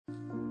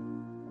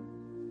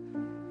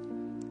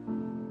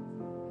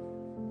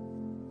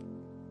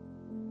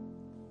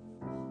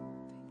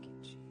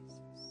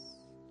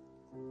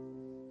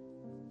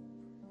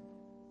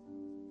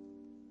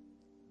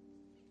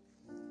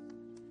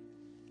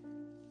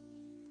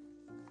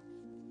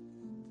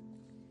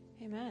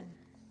Amen.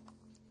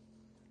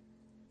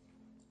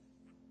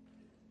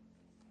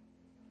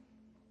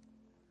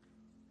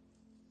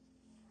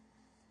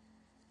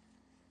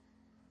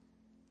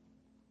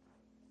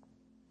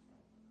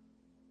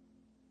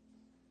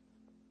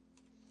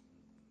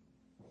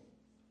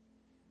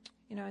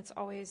 You know, it's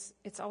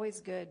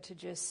always good to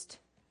just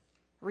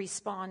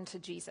respond to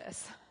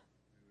Jesus.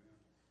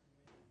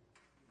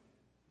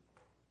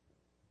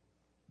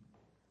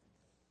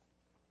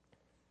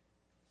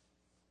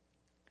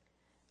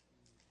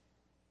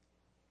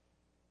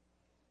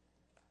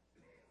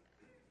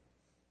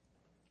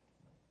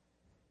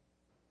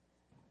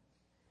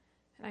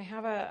 And I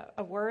have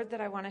a word that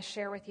I want to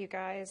share with you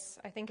guys.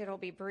 I think it'll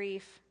be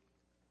brief.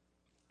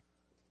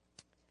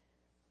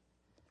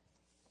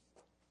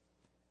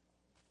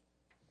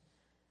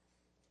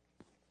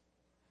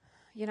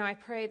 You know, I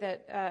pray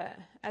that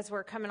as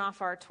we're coming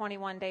off our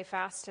 21-day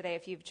fast today,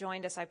 if you've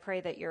joined us, I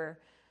pray that you're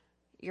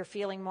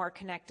feeling more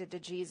connected to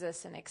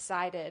Jesus and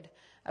excited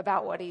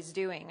about what he's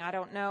doing. I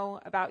don't know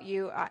about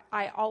you.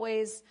 I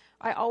always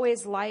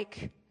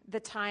like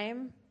the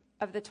time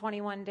of the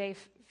 21-day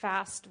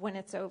fast when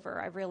it's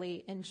over. I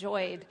really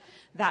enjoyed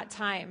that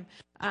time.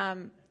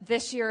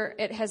 This year,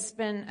 it has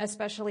been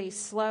especially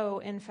slow,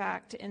 in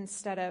fact,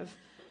 instead of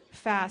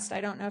fast. I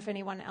don't know if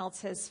anyone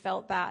else has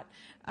felt that,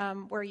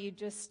 where you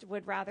just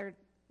would rather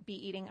be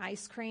eating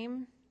ice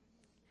cream.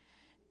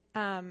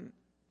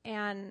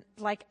 And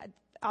like,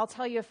 I'll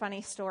tell you a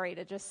funny story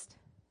to just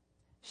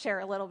share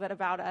a little bit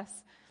about us.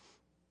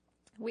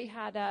 We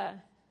had a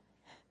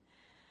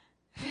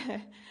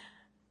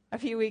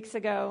few weeks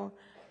ago,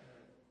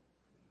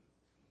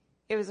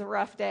 it was a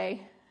rough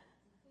day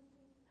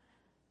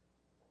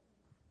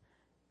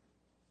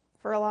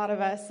for a lot of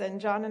us,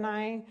 and John and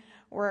I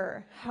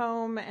were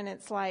home, and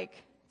it's like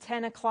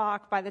 10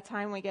 o'clock by the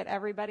time we get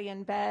everybody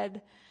in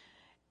bed,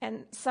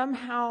 and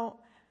somehow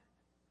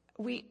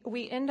we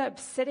end up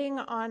sitting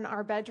on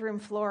our bedroom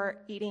floor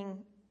eating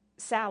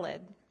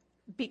salad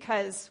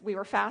because we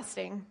were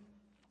fasting,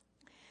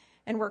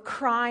 and we're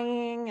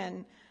crying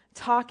and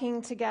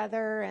talking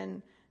together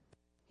and,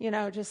 you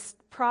know, just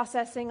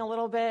processing a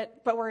little bit,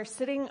 but we're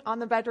sitting on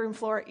the bedroom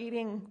floor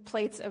eating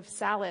plates of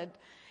salad.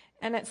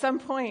 And at some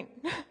point,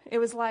 it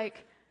was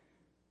like,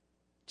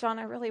 John,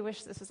 I really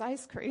wish this was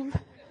ice cream.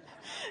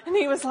 And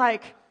he was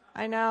like,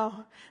 I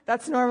know,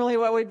 that's normally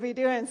what we'd be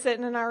doing,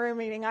 sitting in our room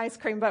eating ice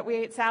cream, but we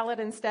ate salad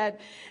instead.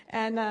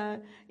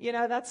 And, you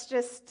know, that's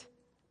just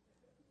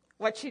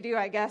what you do,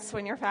 I guess,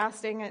 when you're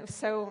fasting. It's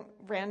so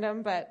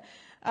random, but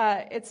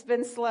it's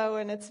been slow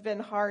and it's been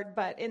hard.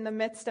 But in the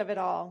midst of it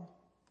all,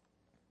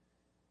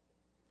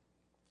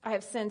 I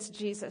have sensed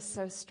Jesus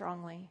so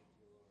strongly.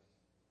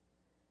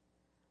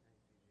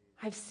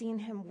 I've seen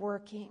him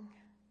working.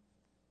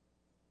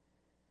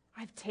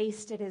 I've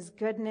tasted his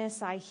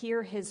goodness. I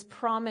hear his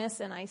promise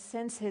and I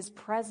sense his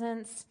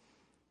presence.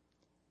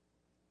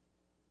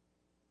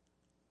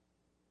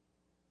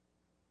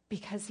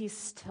 Because he's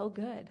still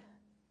good.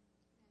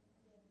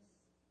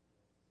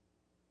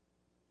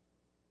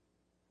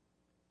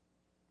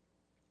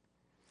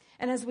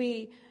 And as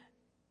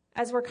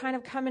we're kind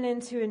of coming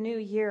into a new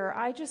year,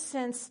 I just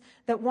sense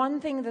that one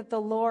thing that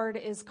the Lord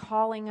is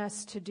calling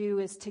us to do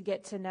is to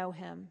get to know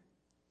him.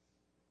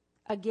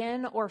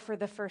 Again or for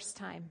the first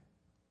time.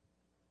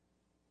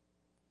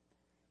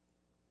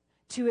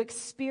 To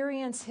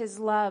experience his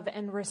love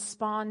and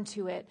respond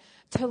to it.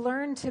 To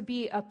learn to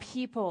be a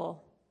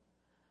people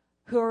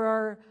who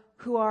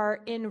are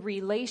in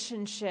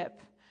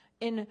relationship,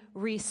 in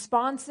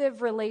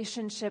responsive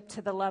relationship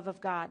to the love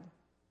of God.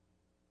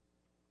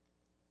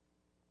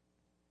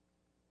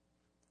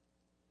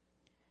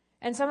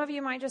 And some of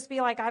you might just be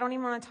like, I don't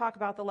even want to talk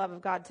about the love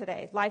of God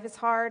today. Life is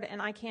hard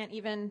and I can't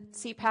even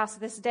see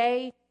past this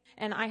day.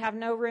 And I have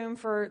no room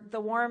for the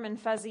warm and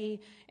fuzzy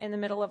in the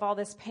middle of all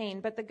this pain.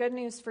 But the good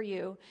news for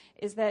you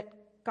is that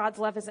God's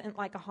love isn't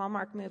like a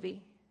Hallmark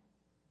movie.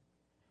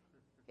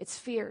 It's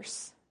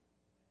fierce.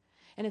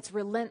 And it's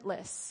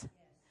relentless.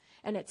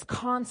 And it's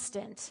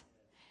constant.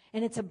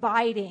 And it's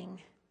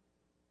abiding.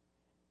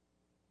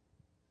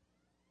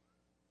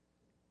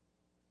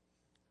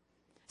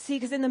 See,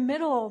 because in the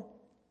middle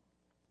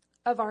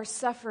of our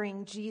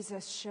suffering,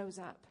 Jesus shows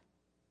up.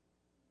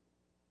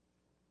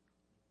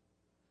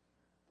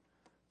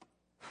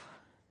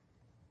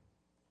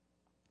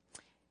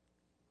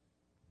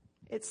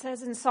 It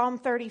says in Psalm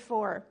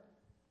 34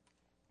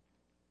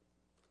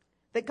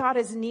 that God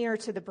is near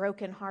to the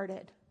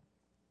brokenhearted.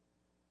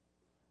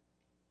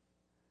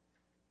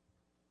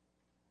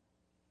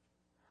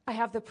 I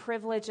have the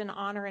privilege and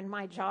honor in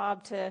my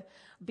job to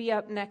be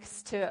up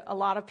next to a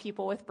lot of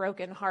people with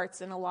broken hearts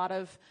in a lot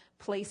of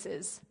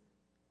places.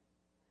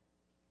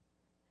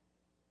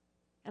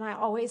 And I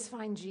always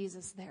find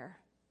Jesus there.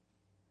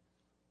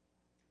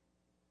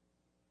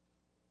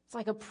 It's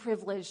like a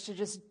privilege to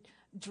just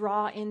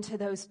draw into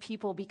those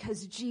people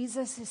because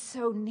Jesus is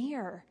so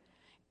near.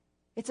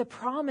 It's a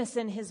promise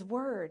in his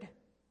word.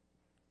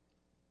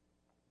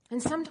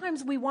 And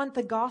sometimes we want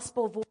the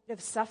gospel void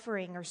of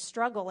suffering or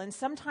struggle. And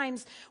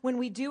sometimes when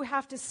we do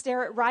have to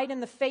stare it right in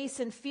the face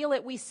and feel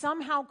it, we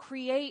somehow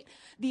create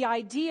the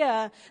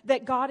idea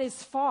that God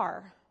is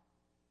far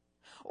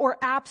or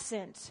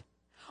absent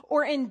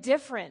or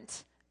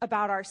indifferent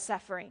about our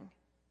suffering.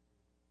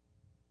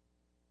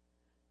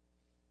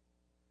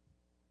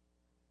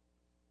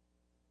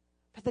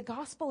 But the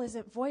gospel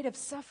isn't void of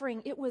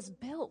suffering. It was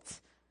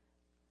built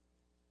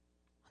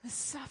on the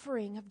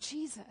suffering of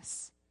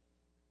Jesus.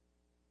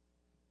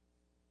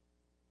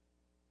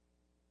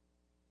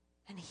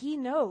 And he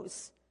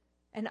knows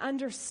and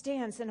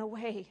understands in a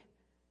way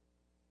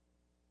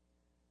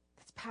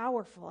that's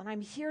powerful. And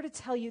I'm here to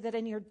tell you that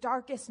in your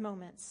darkest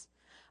moments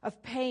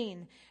of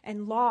pain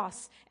and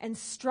loss and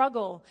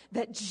struggle,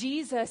 that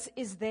Jesus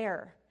is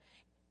there.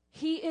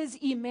 He is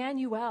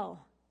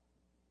Emmanuel.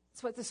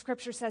 That's what the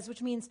scripture says,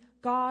 which means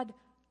God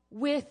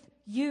with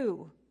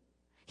you.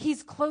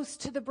 He's close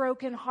to the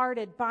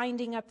brokenhearted,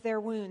 binding up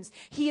their wounds.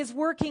 He is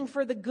working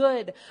for the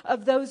good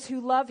of those who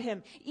love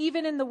him.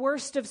 Even in the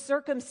worst of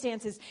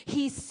circumstances,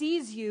 he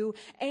sees you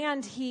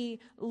and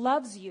he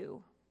loves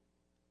you.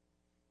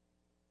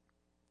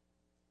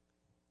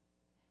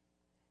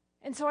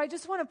 And so I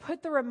just want to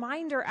put the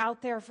reminder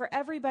out there for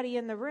everybody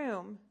in the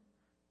room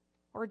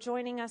or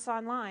joining us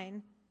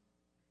online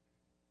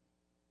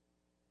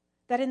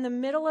that in the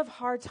middle of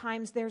hard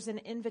times, there's an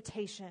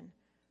invitation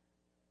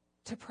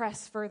to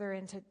press further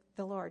into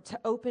the Lord, to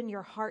open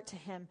your heart to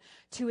him,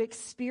 to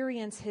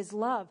experience his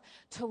love,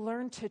 to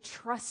learn to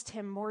trust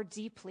him more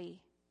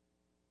deeply,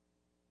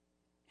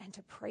 and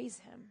to praise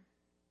him.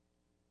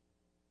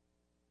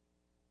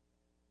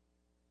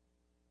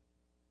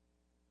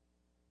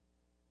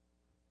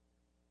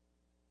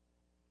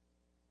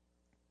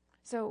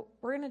 So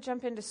we're going to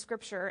jump into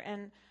scripture,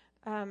 and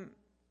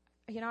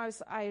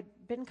I'd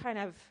been kind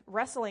of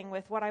wrestling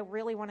with what I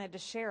really wanted to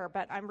share,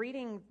 but I'm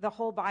reading the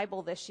whole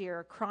Bible this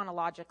year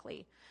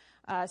chronologically.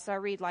 So I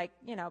read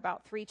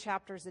about 3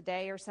 chapters a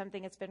day or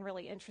something. It's been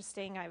really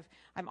interesting.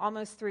 I'm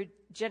almost through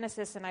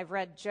Genesis, and I've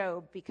read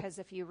Job, because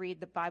if you read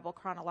the Bible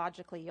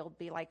chronologically, you'll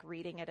be like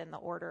reading it in the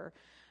order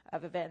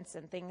of events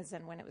and things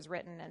and when it was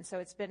written. And so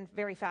it's been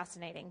very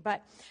fascinating.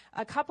 But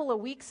a couple of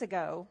weeks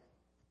ago,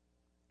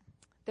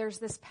 there's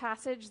this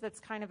passage that's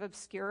kind of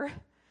obscure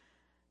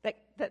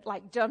that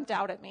like jumped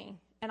out at me.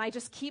 And I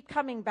just keep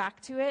coming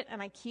back to it,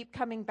 and I keep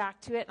coming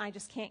back to it, and I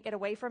just can't get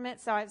away from it.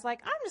 So I was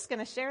like, I'm just going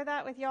to share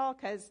that with y'all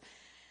because,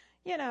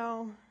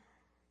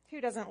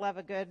 who doesn't love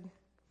a good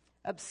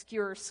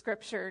obscure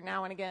scripture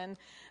now and again?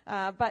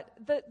 But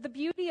the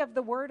beauty of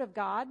the Word of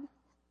God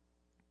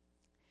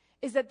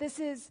is that this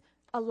is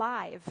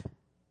alive,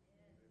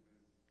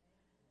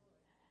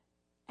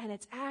 and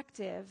it's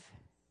active,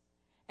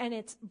 and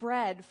it's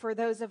bread for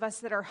those of us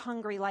that are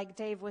hungry, like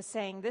Dave was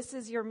saying. This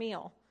is your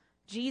meal,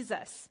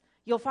 Jesus.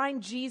 You'll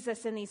find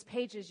Jesus in these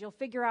pages. You'll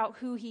figure out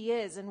who he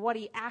is and what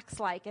he acts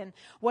like and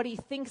what he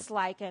thinks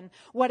like and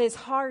what his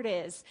heart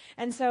is.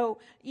 And so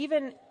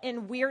even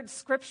in weird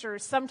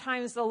scriptures,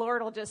 sometimes the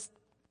Lord will just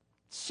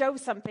show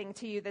something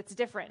to you that's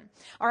different.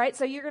 All right,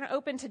 so you're going to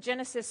open to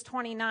Genesis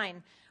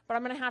 29, but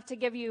I'm going to have to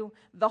give you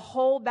the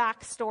whole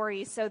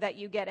backstory so that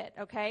you get it,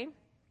 okay?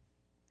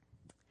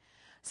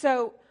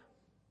 So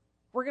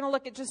we're going to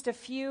look at just a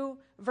few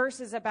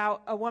verses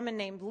about a woman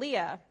named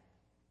Leah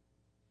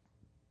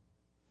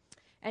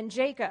and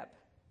Jacob.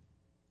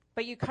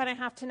 But you kind of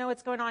have to know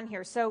what's going on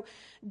here. So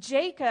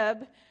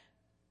Jacob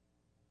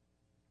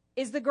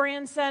is the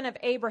grandson of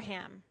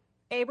Abraham.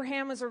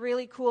 Abraham was a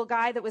really cool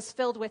guy that was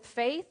filled with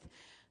faith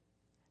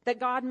that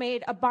God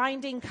made a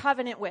binding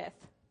covenant with.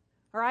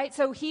 All right,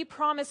 so he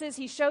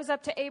shows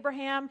up to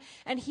Abraham,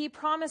 and he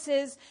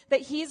promises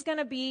that he's going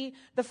to be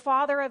the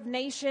father of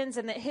nations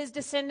and that his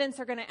descendants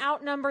are going to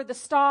outnumber the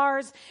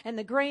stars and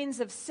the grains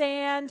of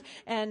sand.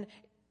 And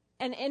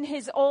in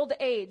his old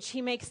age,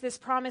 he makes this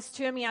promise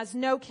to him. He has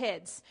no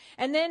kids.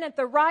 And then at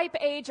the ripe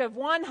age of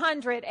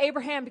 100,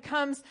 Abraham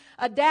becomes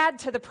a dad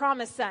to the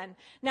promised son.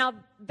 Now,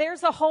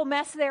 there's a whole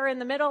mess there in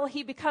the middle.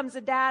 He becomes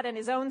a dad in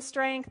his own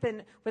strength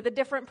and with a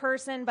different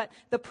person. But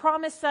the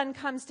promised son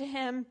comes to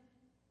him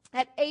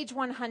at age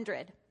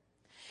 100.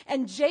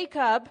 And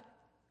Jacob,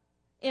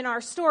 in our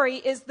story,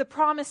 is the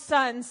promised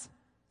son's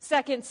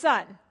second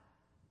son,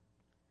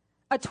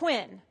 a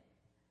twin,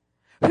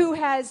 who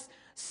has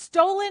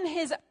stolen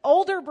his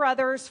older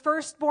brother's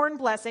firstborn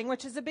blessing,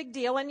 which is a big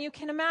deal, and you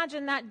can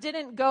imagine that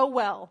didn't go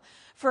well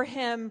for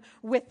him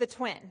with the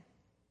twin.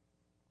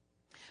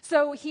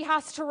 So he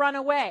has to run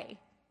away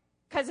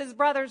because his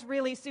brother's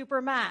really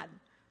super mad.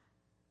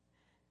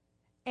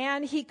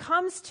 And he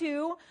comes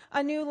to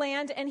a new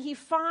land, and he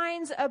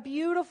finds a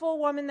beautiful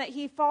woman that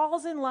he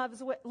falls in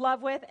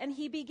love with, and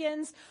he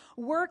begins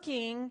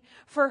working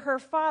for her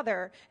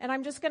father. And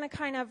I'm just going to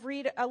kind of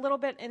read a little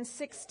bit in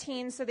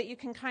 16 so that you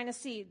can kind of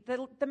see.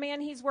 The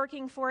man he's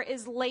working for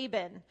is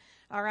Laban,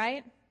 all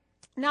right?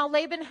 Now,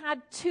 Laban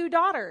had 2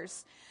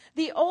 daughters.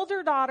 The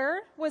older daughter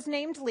was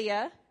named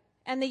Leah,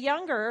 and the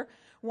younger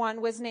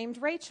one was named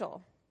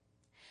Rachel.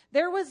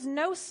 There was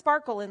no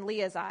sparkle in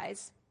Leah's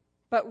eyes,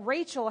 but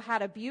Rachel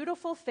had a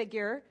beautiful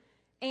figure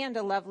and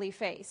a lovely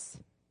face.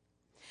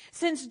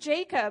 Since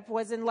Jacob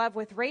was in love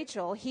with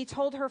Rachel, he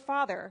told her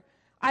father,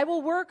 I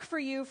will work for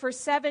you for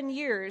 7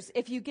 years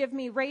if you give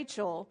me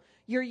Rachel,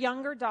 your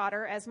younger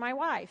daughter, as my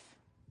wife.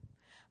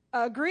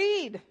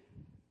 Agreed,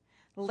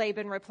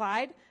 Laban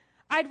replied.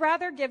 I'd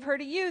rather give her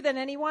to you than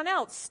anyone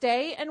else.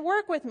 Stay and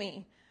work with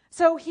me.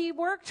 So he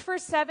worked for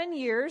 7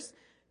 years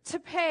to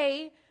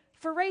pay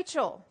for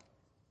Rachel.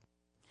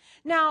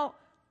 Now,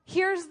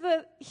 here's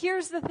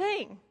the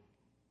thing.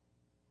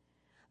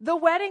 The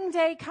wedding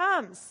day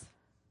comes.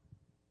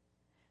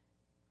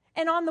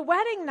 And on the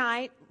wedding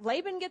night,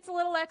 Laban gets a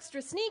little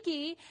extra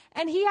sneaky,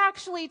 and he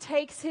actually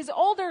takes his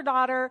older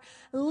daughter,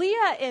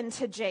 Leah,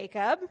 into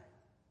Jacob.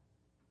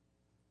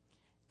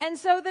 And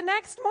so the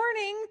next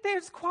morning,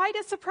 there's quite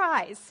a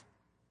surprise.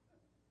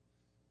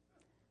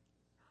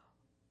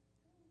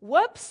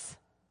 Whoops.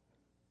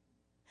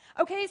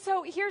 Okay,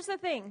 so here's the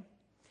thing.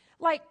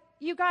 Like,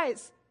 you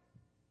guys,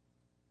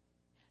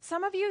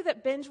 some of you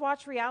that binge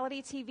watch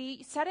reality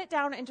TV, set it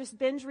down and just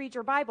binge read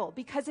your Bible,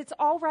 because it's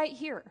all right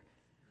here.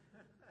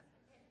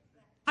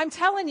 I'm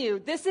telling you,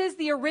 this is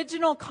the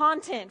original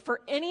content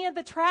for any of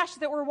the trash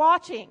that we're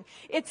watching.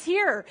 It's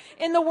here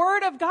in the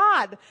Word of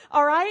God,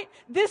 all right?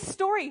 This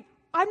story,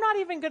 I'm not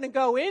even going to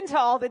go into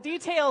all the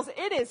details.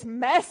 It is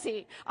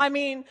messy. I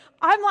mean,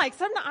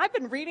 I've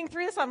been reading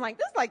through this. I'm like,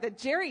 this is like the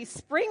Jerry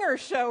Springer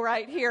show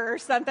right here or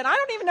something. I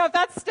don't even know if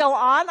that's still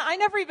on. I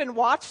never even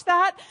watched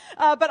that.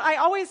 But I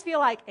always feel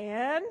like,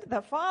 and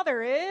the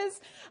father is.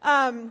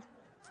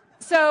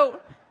 So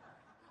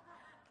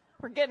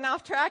we're getting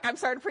off track. I'm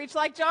starting to preach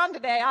like John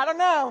today. I don't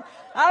know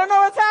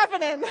what's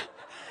happening.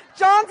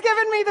 John's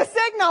giving me the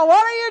signal.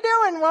 What are you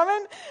doing,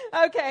 woman?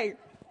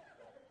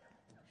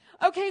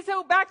 Okay,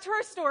 so back to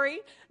our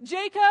story.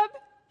 Jacob,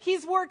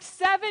 he's worked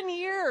 7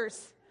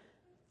 years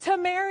to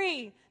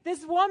marry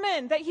this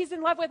woman that he's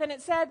in love with. And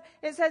it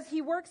says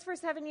he works for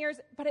 7 years,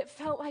 but it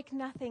felt like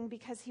nothing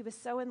because he was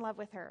so in love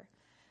with her.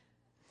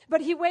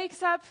 But he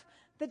wakes up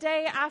the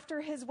day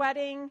after his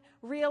wedding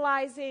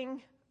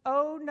realizing,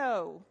 oh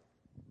no.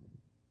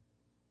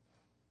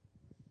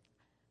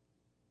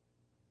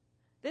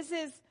 This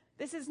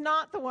is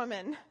not the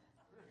woman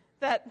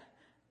that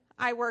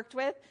I worked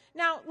with.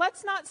 Now,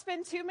 let's not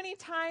spend too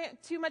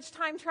much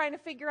time trying to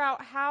figure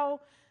out how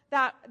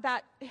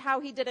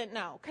he didn't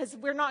know, because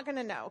we're not going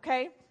to know,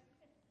 okay?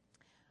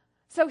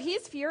 So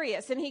he's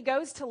furious, and he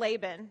goes to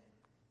Laban.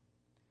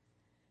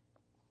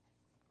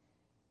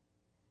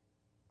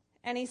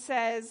 And he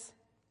says,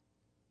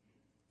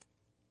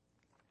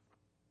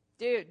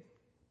 dude,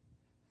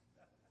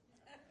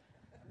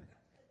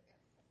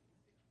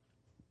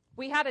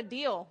 we had a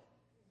deal.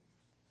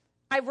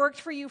 I've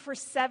worked for you for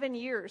 7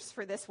 years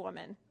for this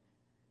woman.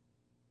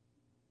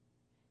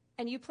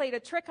 And you played a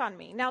trick on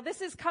me. Now,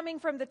 this is coming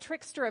from the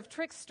trickster of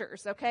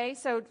tricksters, okay?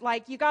 So,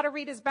 you got to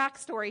read his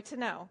backstory to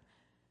know.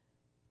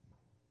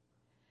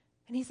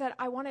 And he said,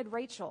 I wanted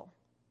Rachel.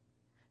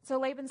 So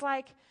Laban's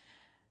like,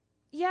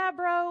 yeah,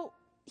 bro,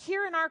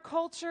 here in our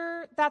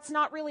culture, that's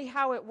not really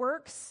how it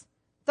works.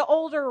 The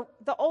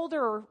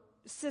older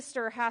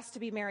sister has to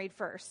be married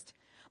first.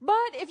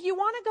 But if you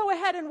want to go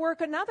ahead and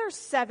work another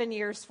 7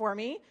 years for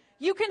me,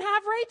 you can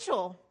have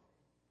Rachel.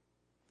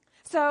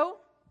 So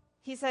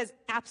he says,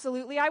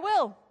 absolutely, I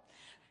will.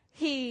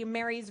 He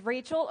marries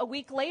Rachel a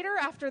week later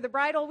after the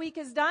bridal week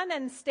is done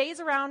and stays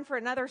around for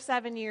another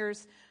 7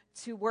 years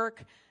to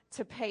work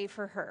to pay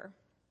for her.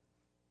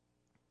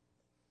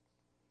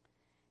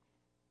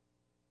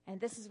 And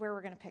this is where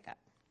we're going to pick up.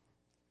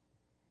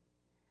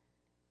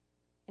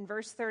 In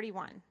verse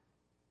 31.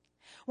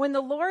 When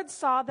the Lord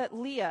saw that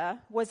Leah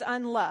was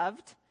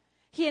unloved,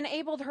 he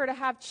enabled her to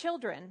have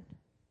children,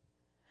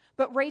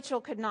 but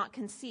Rachel could not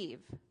conceive.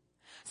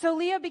 So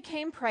Leah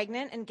became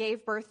pregnant and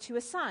gave birth to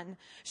a son.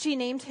 She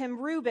named him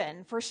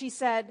Reuben, for she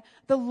said,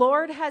 the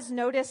Lord has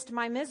noticed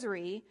my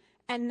misery,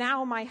 and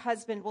now my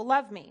husband will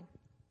love me.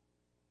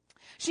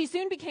 She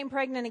soon became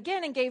pregnant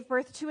again and gave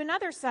birth to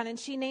another son, and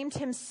she named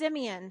him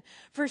Simeon,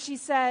 for she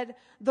said,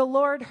 the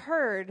Lord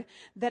heard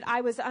that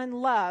I was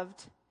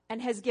unloved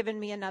and has given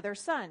me another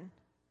son.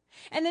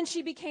 And then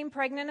she became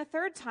pregnant a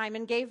third time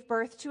and gave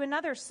birth to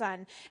another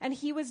son, and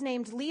he was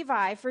named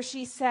Levi, for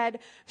she said,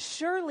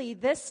 surely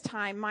this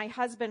time my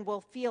husband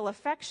will feel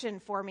affection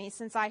for me,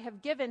 since I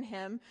have given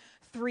him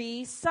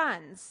 3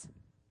 sons.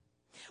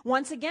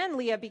 Once again,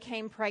 Leah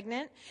became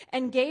pregnant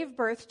and gave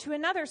birth to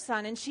another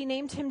son, and she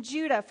named him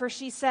Judah, for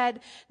she said,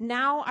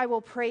 now I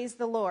will praise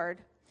the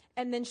Lord.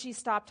 And then she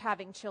stopped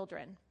having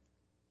children.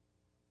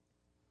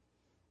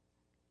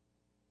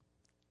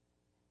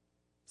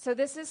 So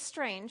this is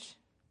strange,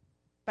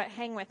 but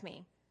hang with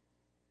me.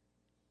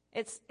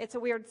 It's a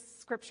weird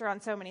scripture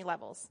on so many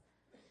levels.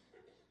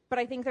 But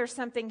I think there's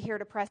something here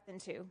to press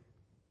into.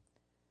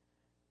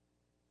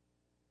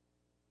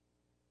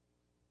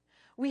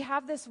 We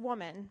have this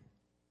woman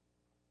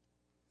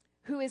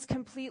who is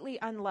completely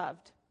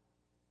unloved.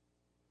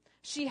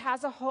 She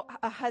has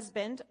a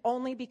husband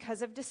only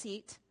because of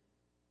deceit.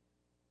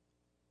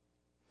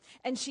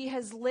 And she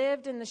has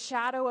lived in the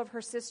shadow of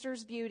her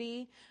sister's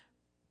beauty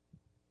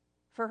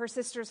for her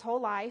sister's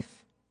whole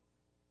life.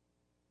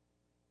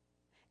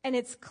 And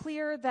it's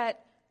clear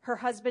that her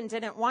husband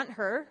didn't want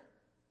her.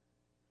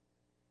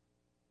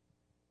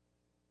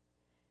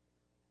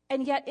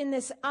 And yet in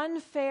this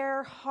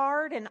unfair,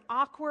 hard, and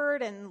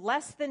awkward, and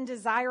less than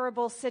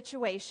desirable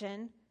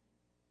situation,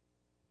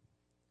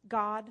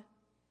 God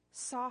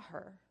saw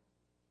her.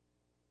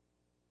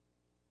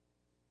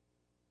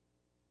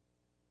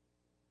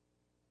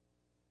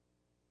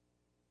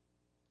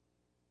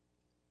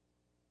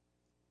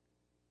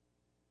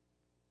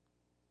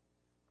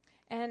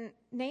 And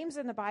names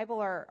in the Bible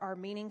are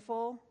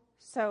meaningful.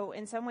 So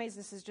in some ways,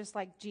 this is just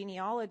like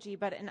genealogy,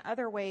 but in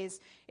other ways,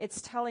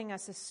 it's telling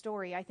us a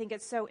story. I think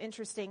it's so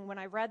interesting. When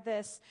I read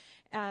this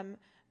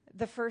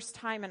the first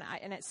time,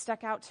 and it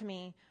stuck out to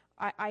me,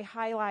 I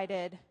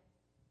highlighted,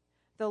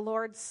 the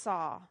Lord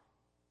saw,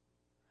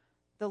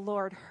 the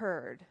Lord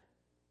heard,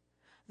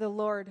 the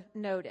Lord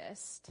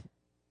noticed,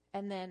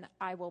 and then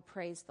I will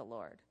praise the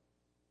Lord.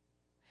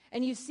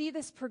 And you see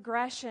this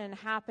progression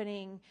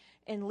happening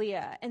in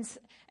Leah.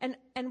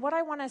 And what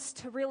I want us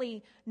to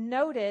really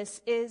notice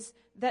is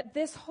that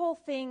this whole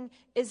thing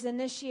is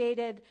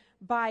initiated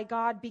by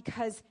God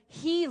because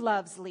he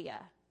loves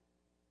Leah.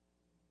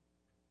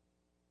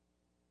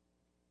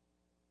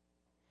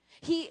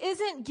 He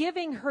isn't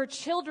giving her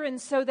children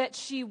so that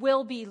she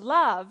will be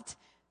loved.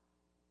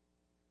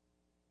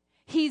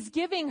 He's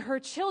giving her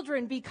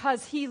children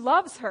because he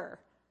loves her.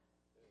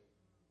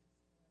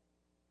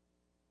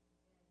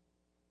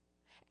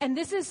 And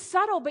this is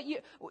subtle, but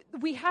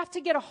we have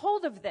to get a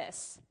hold of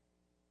this.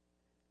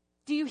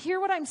 Do you hear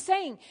what I'm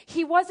saying?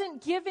 He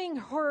wasn't giving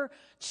her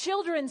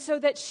children so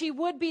that she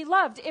would be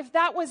loved. If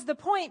that was the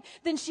point,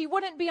 then she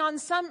wouldn't be on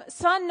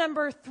son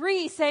number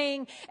 3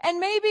 saying,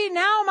 and maybe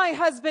now my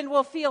husband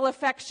will feel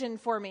affection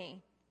for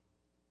me.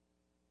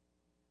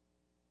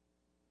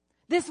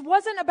 This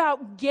wasn't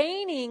about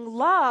gaining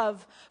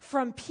love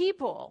from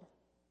people.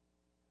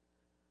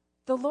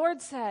 The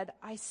Lord said,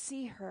 I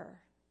see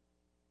her.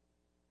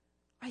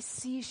 I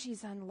see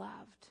she's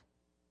unloved,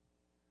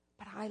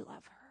 but I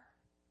love her,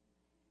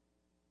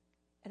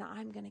 and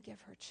I'm going to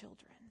give her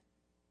children.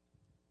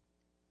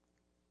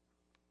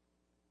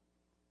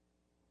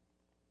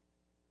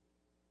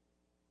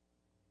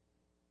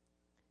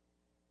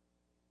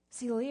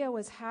 See, Leah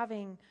was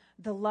having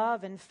the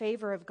love and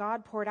favor of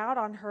God poured out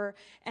on her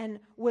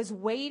and was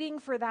waiting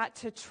for that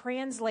to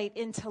translate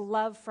into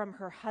love from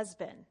her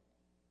husband.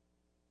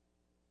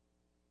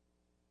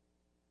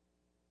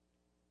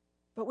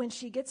 But when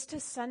she gets to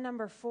son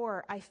number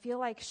 4, I feel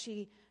like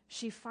she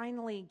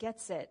finally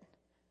gets it,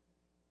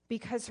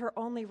 because her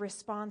only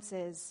response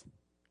is,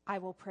 I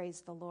will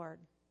praise the Lord.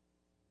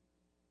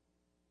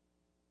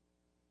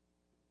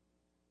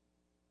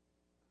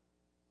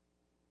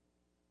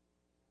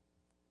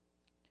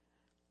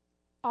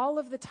 All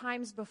of the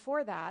times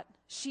before that,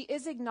 she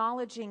is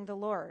acknowledging the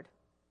Lord.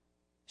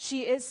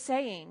 She is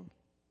saying,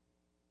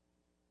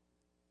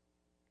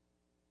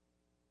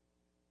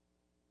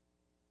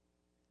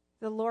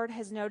 the Lord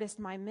has noticed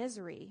my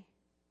misery,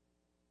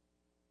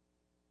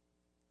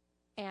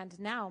 and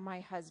now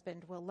my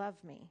husband will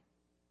love me.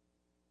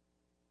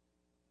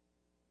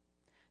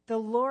 The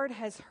Lord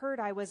has heard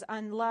I was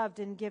unloved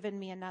and given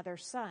me another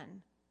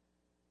son.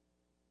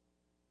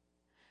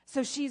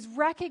 So she's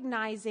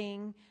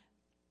recognizing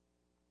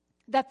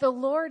that the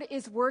Lord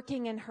is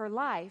working in her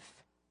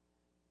life.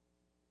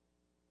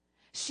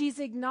 She's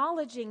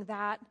acknowledging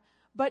that,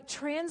 but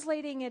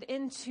translating it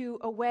into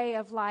a way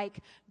of like,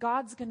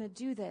 God's going to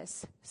do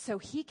this so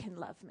he can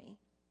love me.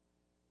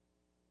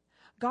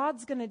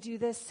 God's going to do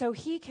this so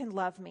he can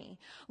love me.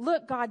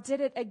 Look, God did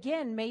it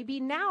again.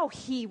 Maybe now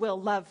he will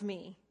love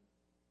me.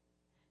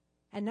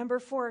 And number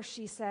 4,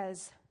 she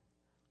says,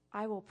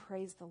 I will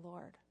praise the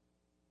Lord.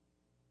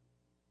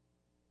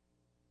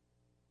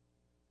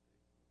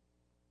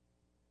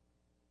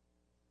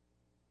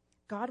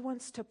 God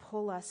wants to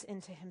pull us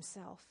into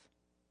himself.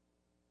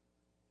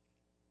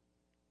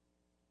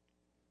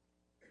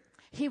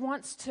 He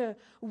wants to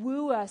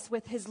woo us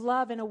with his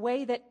love in a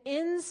way that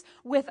ends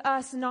with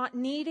us not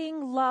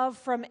needing love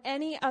from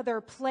any other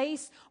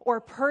place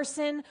or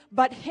person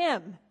but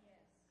him.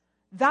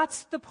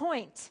 That's the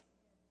point.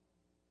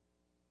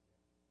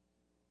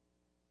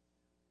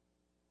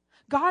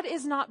 God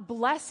is not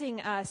blessing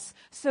us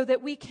so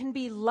that we can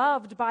be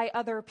loved by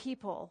other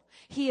people.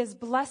 He is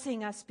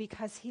blessing us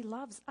because he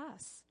loves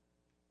us.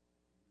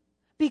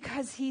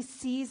 Because he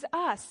sees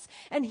us,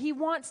 and he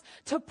wants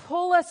to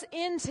pull us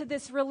into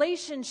this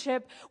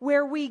relationship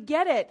where we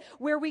get it,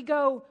 where we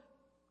go,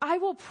 I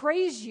will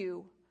praise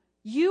you.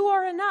 You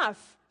are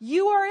enough.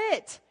 You are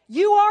it.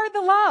 You are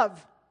the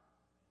love.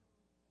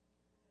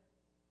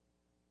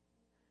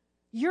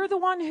 You're the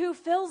one who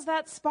fills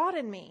that spot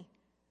in me.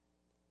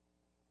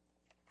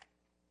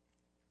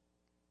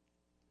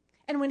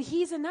 And when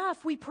he's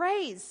enough, we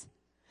praise.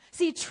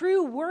 See,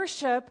 true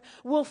worship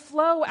will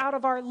flow out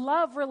of our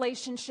love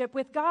relationship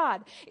with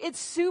God. It's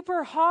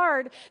super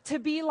hard to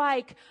be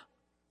like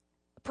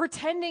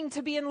pretending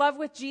to be in love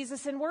with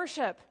Jesus in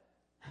worship.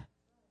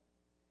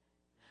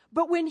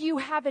 But when you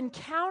have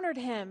encountered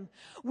him,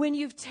 when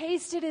you've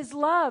tasted his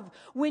love,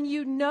 when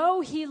you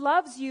know he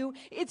loves you,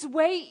 it's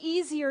way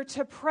easier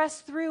to press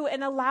through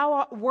and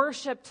allow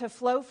worship to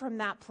flow from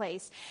that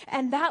place.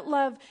 And that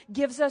love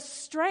gives us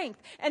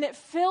strength, and it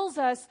fills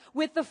us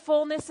with the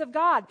fullness of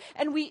God.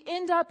 And we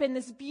end up in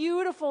this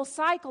beautiful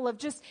cycle of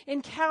just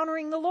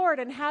encountering the Lord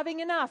and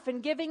having enough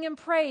and giving him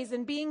praise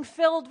and being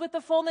filled with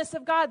the fullness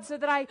of God, so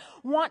that I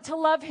want to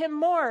love him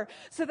more,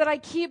 so that I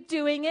keep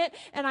doing it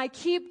and I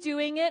keep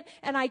doing it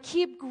and I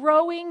keep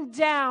growing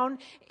down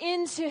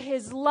into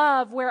his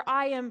love, where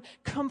I am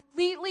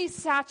completely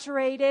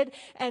saturated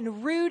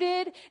and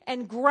rooted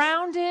and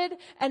grounded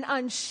and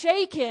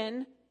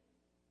unshaken,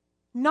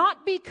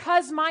 not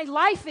because my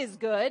life is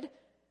good,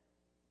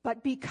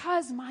 but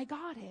because my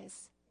God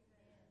is.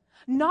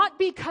 Not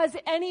because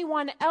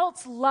anyone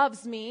else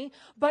loves me,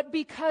 but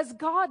because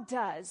God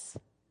does.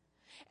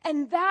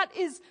 And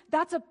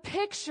that's a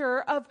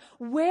picture of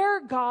where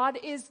God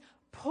is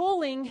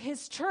pulling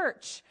his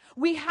church.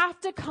 We have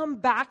to come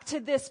back to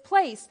this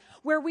place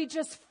where we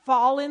just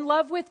fall in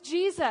love with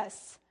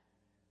Jesus.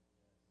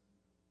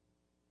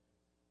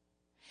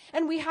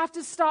 And we have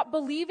to stop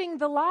believing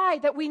the lie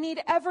that we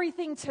need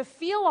everything to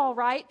feel all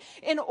right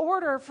in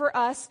order for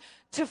us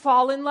to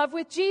fall in love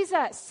with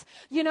Jesus.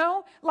 You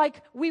know,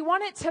 like we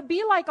want it to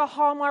be like a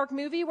Hallmark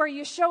movie where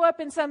you show up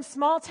in some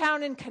small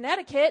town in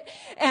Connecticut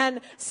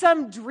and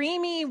some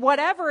dreamy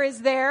whatever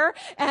is there,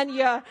 and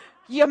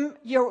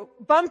you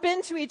bump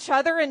into each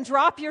other and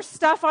drop your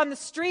stuff on the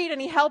street, and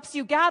he helps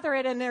you gather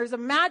it, and there's a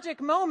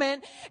magic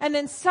moment, and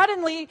then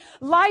suddenly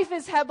life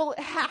is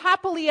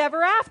happily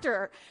ever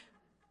after.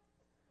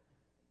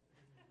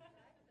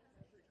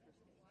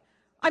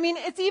 I mean,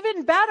 it's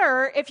even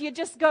better if you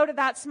just go to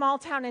that small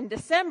town in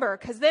December,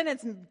 because then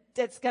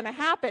it's going to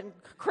happen.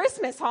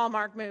 Christmas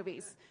Hallmark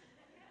movies.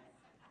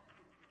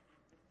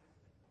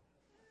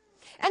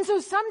 And so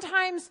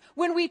sometimes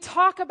when we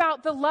talk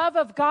about the love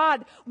of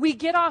God, we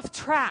get off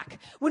track.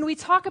 When we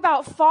talk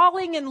about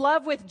falling in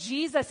love with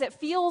Jesus, it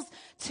feels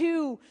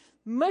too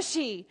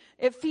mushy.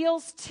 It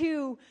feels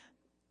too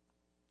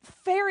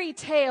fairy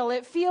tale.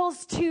 It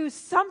feels too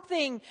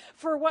something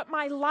for what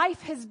my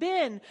life has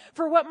been,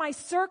 for what my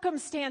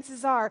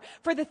circumstances are,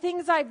 for the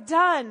things I've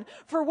done,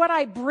 for what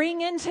I bring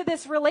into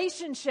this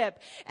relationship.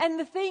 And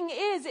the thing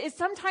is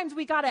sometimes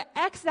we got to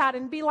X that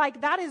and be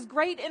like, that is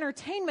great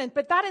entertainment,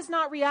 but that is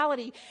not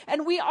reality.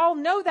 And we all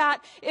know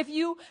that if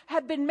you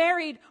have been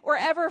married or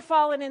ever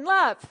fallen in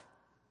love.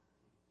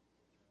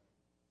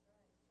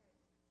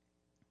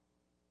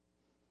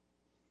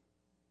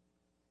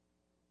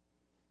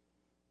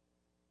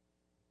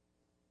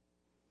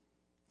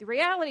 The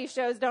reality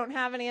shows don't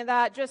have any of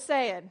that, just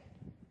saying.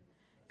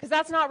 Because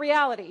that's not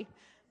reality.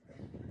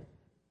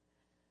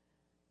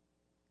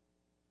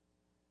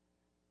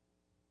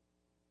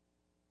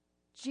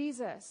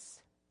 Jesus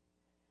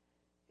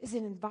is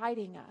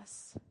inviting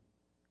us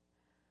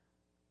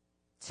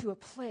to a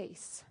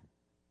place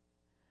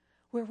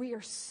where we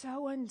are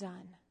so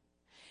undone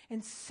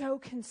and so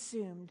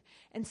consumed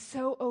and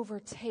so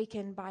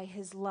overtaken by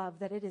his love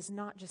that it is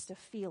not just a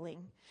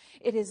feeling.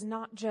 It is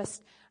not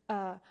just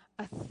a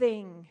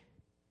thing.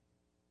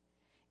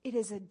 It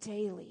is a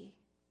daily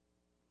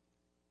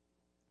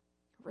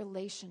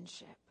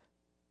relationship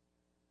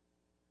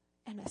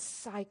and a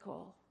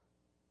cycle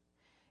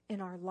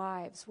in our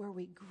lives where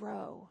we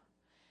grow,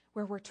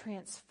 where we're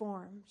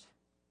transformed,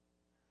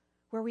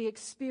 where we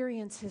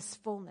experience his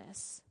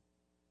fullness,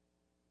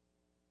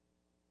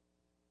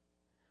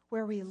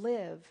 where we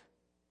live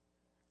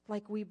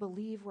like we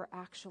believe we're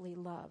actually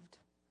loved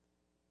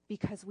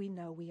because we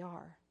know we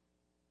are.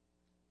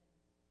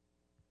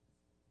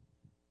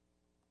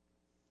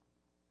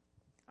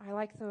 I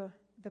like the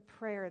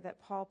prayer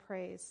that Paul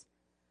prays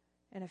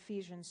in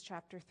Ephesians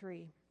chapter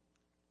 3.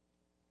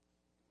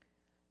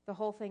 The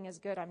whole thing is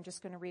good. I'm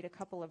just going to read a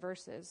couple of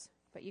verses,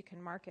 but you can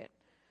mark it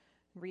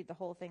and read the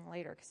whole thing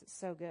later because it's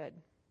so good.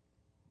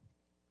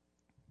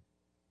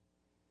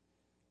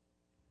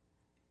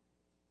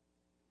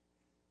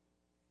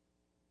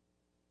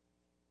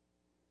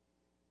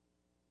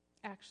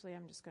 Actually,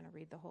 I'm just going to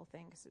read the whole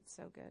thing because it's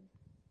so good.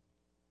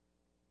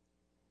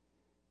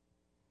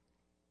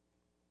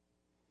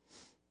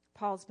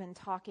 Paul's been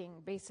talking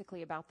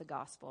basically about the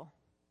gospel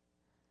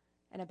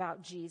and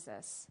about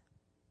Jesus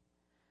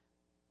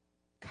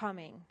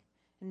coming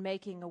and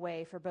making a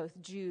way for both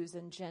Jews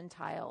and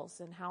Gentiles,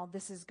 and how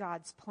this is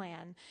God's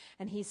plan.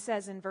 And he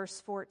says in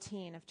verse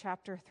 14 of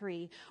chapter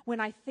 3,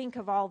 when I think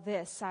of all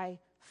this, I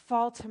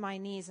fall to my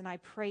knees and I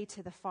pray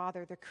to the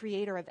Father, the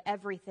creator of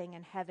everything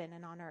in heaven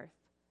and on earth.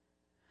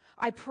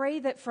 I pray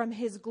that from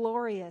his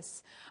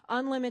glorious,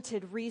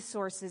 unlimited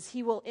resources,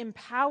 he will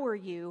empower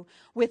you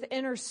with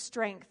inner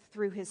strength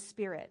through his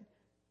Spirit.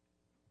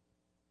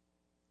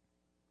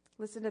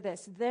 Listen to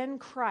this. Then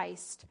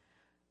Christ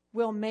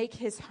will make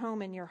his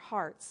home in your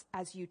hearts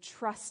as you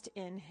trust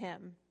in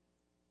him.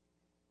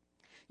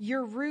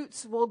 Your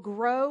roots will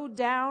grow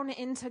down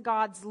into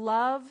God's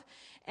love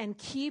and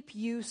keep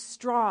you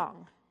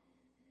strong.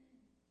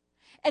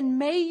 And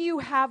may you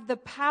have the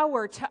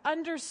power to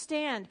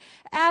understand,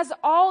 as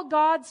all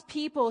God's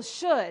people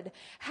should,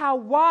 how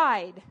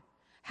wide,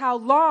 how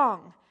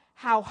long,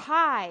 how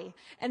high,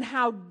 and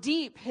how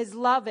deep his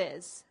love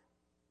is.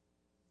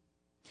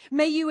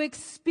 May you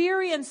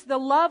experience the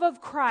love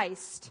of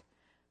Christ,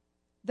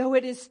 though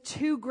it is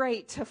too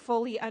great to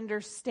fully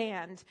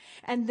understand,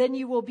 and then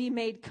you will be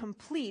made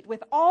complete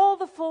with all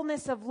the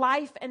fullness of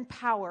life and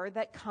power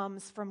that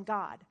comes from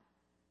God.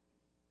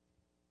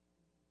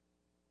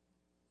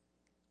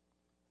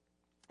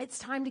 It's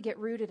time to get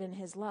rooted in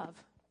his love.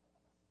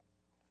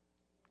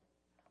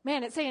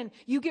 Man, it's saying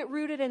you get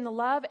rooted in the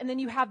love, and then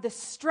you have the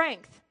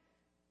strength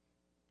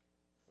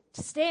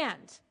to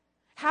stand.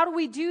 How do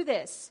we do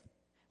this?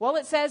 Well,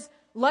 it says,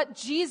 let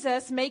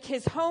Jesus make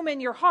his home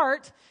in your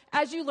heart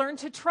as you learn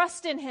to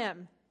trust in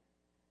him.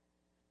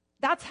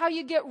 That's how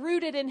you get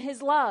rooted in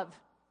his love.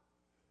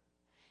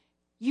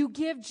 You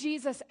give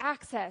Jesus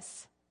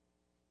access.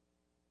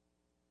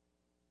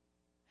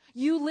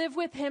 You live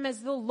with him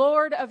as the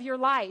Lord of your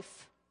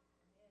life.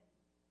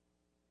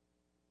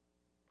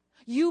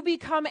 You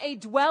become a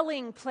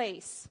dwelling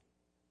place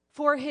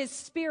for his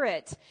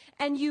Spirit,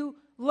 and you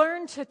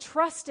learn to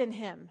trust in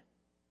him.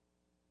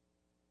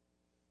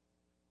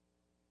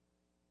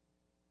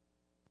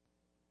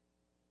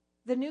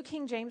 The New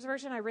King James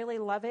Version, I really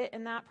love it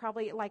in that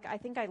I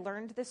think I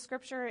learned this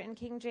scripture in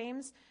King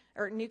James,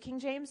 or New King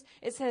James.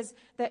 It says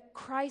that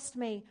Christ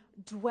may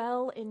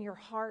dwell in your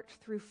heart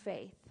through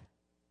faith.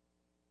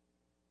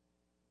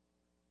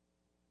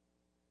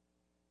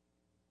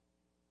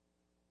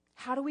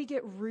 How do we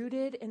get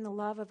rooted in the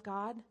love of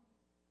God?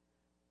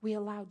 We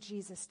allow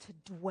Jesus to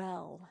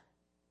dwell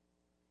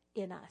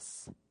in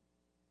us.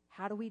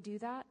 How do we do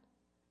that?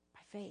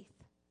 By faith,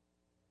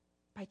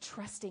 by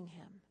trusting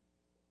him,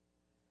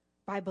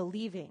 by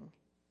believing.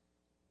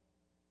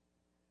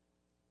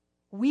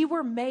 We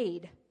were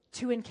made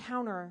to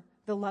encounter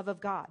the love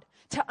of God,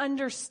 to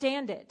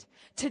understand it,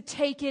 to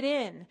take it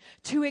in,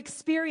 to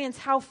experience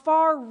how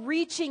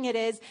far-reaching it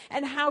is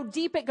and how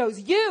deep it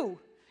goes. You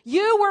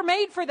were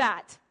made for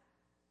that.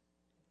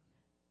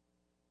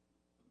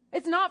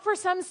 It's not for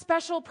some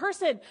special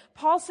person.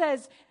 Paul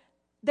says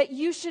that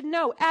you should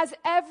know, as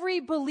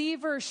every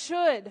believer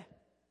should.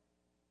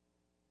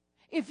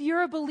 If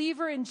you're a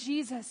believer in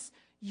Jesus,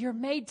 you're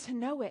made to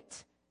know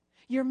it.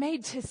 You're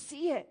made to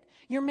see it.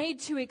 You're made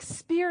to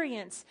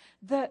experience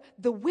the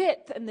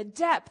width and the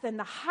depth and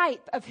the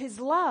height of his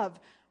love.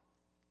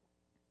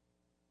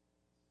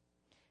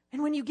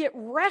 And when you get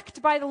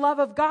wrecked by the love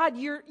of God,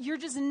 you're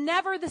just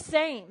never the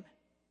same.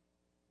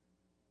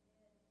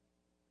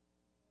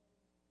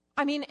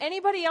 I mean,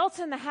 anybody else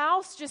in the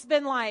house just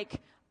been like,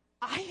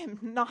 I am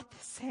not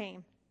the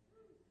same.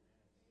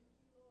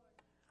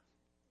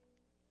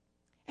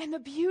 And the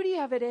beauty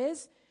of it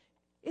is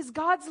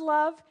God's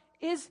love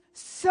is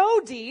so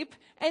deep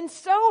and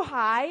so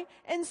high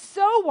and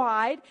so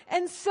wide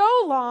and so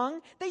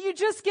long that you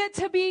just get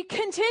to be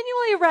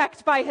continually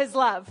wrecked by his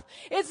love.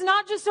 It's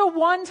not just a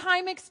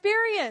one-time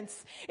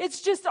experience.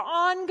 It's just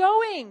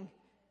ongoing.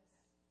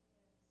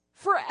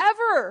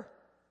 Forever.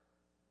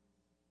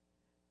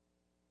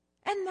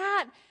 And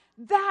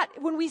that,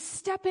 when we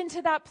step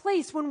into that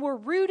place, when we're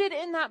rooted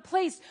in that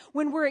place,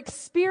 when we're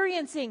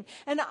experiencing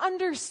and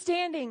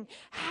understanding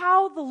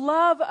how the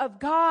love of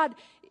God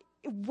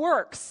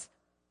works,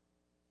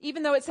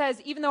 even though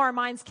our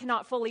minds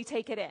cannot fully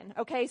take it in,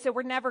 okay? So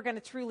we're never going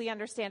to truly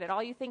understand it.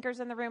 All you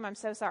thinkers in the room, I'm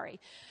so sorry.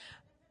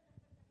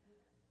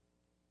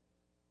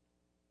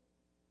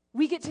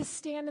 We get to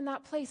stand in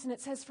that place, and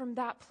it says from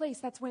that place,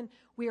 that's when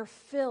we are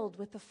filled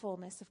with the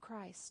fullness of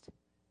Christ.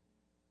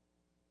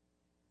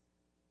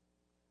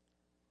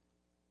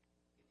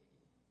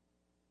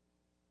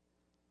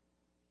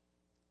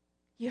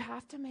 You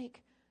have to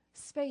make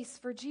space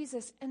for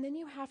Jesus, and then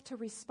you have to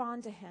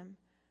respond to him.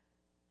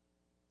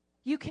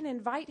 You can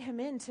invite him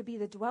in to be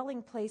the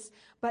dwelling place,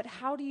 but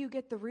how do you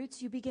get the roots?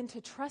 You begin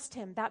to trust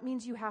him. That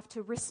means you have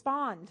to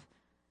respond.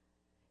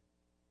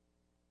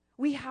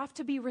 We have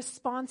to be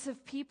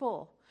responsive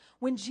people.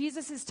 When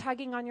Jesus is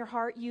tugging on your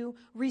heart, you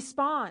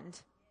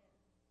respond.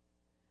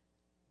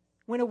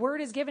 When a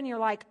word is given, you're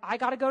like, I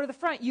got to go to the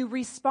front. You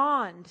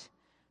respond.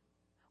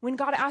 When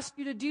God asks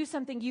you to do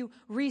something, you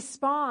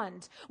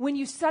respond. When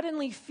you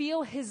suddenly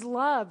feel his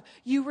love,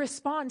 you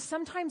respond.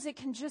 Sometimes it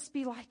can just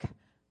be like,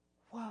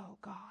 whoa,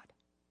 God,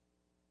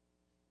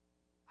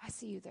 I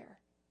see you there.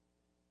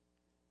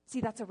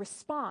 See, that's a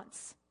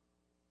response.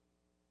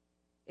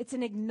 It's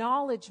an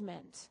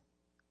acknowledgement.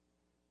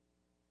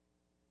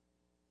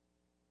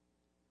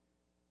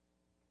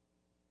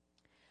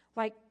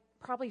 Like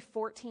probably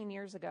 14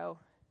 years ago,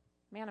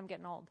 man, I'm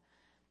getting old.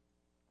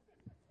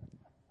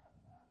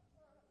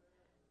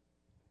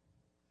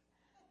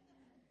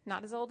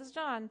 Not as old as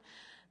John.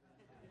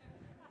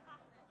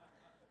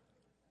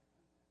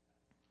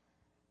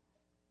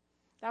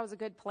 That was a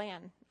good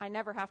plan. I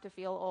never have to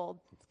feel old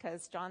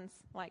because John's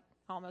like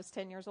almost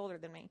 10 years older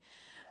than me.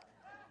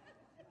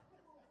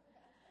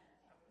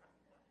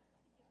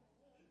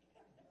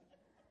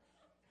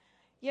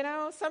 You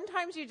know,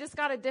 sometimes you just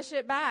got to dish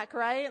it back,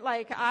 right?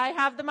 Like, I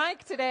have the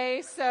mic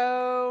today,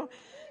 so.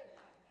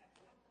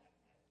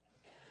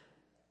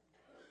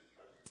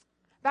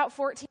 About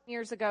 14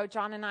 years ago,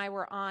 John and I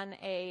were on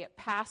a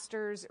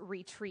pastor's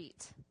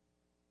retreat.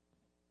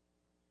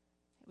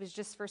 It was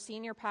just for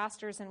senior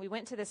pastors, and we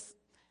went to this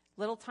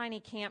little tiny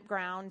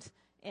campground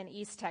in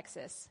East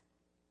Texas.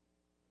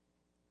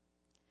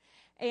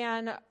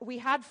 And we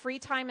had free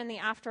time in the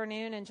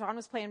afternoon, and John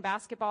was playing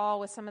basketball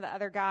with some of the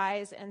other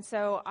guys. And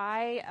so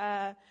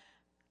I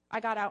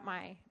got out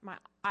my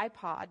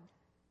iPod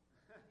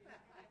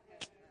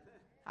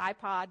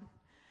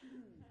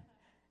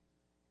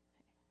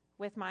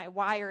with my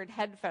wired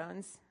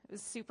headphones. It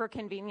was super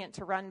convenient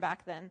to run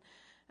back then.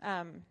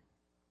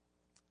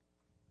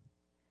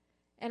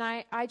 And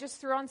I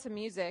just threw on some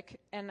music,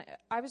 and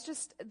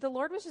the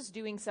Lord was just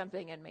doing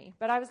something in me.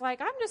 But I was like,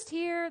 I'm just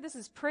here. This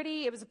is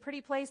pretty. It was a pretty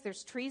place.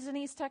 There's trees in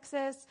East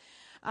Texas.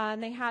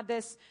 And they had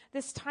this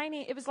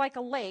tiny, it was like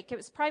a lake. It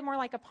was probably more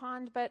like a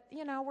pond, but,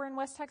 you know, we're in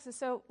West Texas,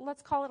 so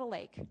let's call it a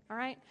lake, all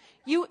right?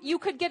 You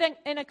could get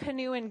in a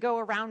canoe and go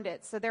around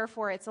it, so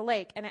therefore it's a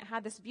lake. And it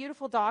had this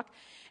beautiful dock.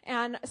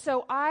 And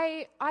so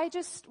I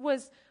just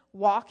was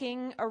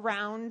walking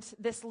around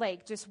this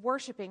lake, just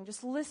worshiping,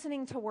 just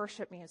listening to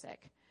worship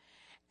music.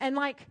 And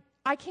like,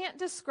 I can't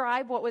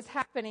describe what was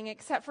happening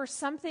except for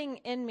something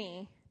in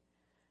me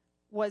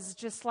was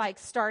just like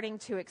starting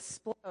to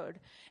explode.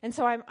 And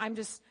so I'm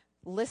just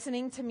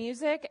listening to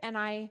music, and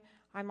I'm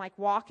like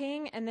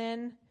walking, and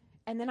then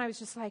I was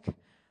just like,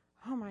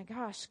 oh my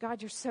gosh,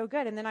 God, you're so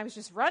good. And then I was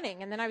just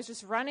running, and then I was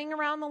just running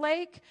around the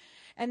lake.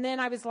 And then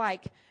I was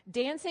like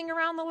dancing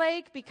around the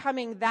lake,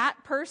 becoming that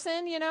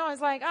person, you know. I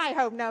was like, I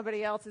hope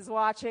nobody else is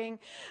watching.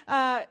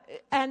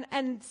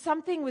 And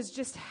something was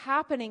just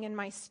happening in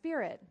my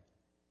spirit.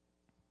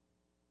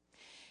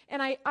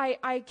 And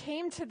I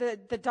came to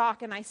the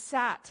dock, and I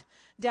sat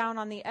down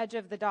on the edge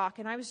of the dock,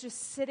 and I was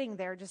just sitting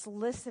there, just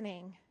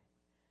listening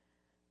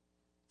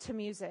to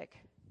music.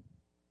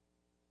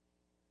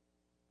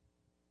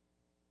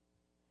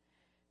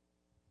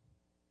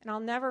 And I'll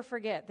never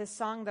forget this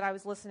song that I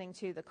was listening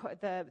to.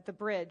 The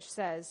bridge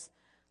says,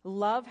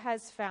 "Love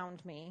has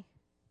found me.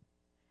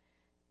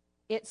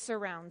 It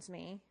surrounds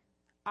me.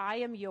 I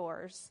am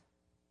yours.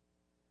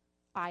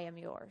 I am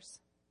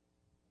yours."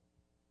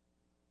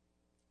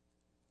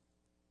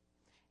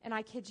 And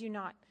I kid you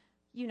not,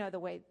 you know the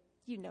way,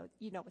 you know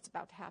what's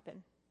about to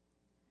happen.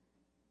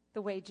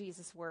 The way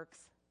Jesus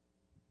works.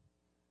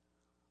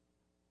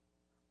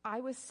 I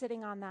was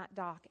sitting on that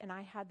dock, and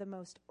I had the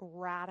most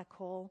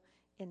radical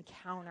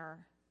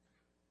encounter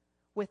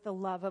with the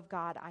love of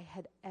God I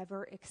had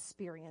ever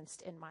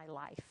experienced in my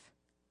life.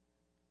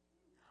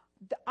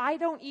 I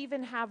don't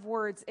even have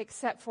words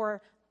except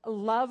for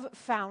love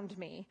found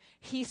me.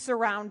 He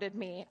surrounded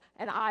me,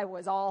 and I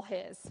was all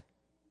his.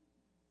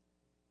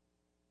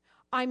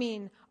 I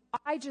mean,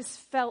 I just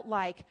felt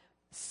like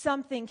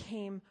something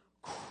came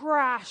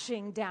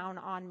crashing down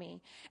on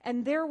me,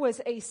 and there was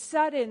a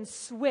sudden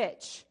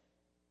switch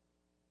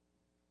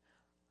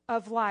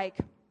of like,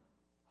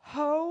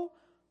 oh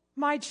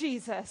my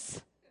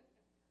Jesus,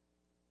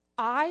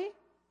 I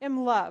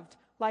am loved,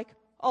 like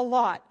a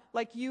lot,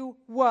 like you,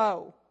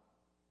 whoa.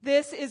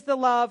 This is the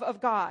love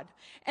of God.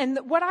 And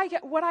what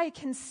I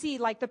can see,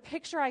 like the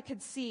picture I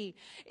could see,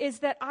 is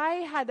that I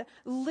had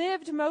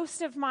lived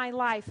most of my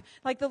life,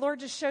 like the Lord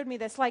just showed me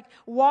this, like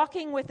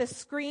walking with a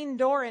screen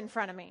door in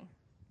front of me.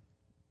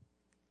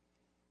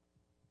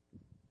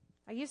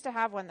 I used to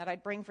have one that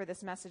I'd bring for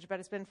this message, but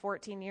it's been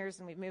 14 years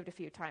and we've moved a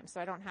few times,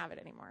 so I don't have it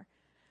anymore.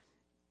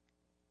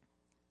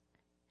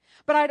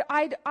 But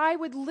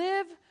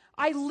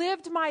I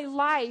lived my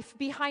life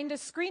behind a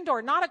screen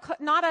door, not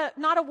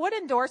a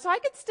wooden door, so I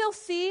could still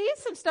see.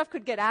 Some stuff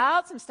could get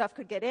out, some stuff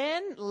could get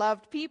in.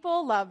 Loved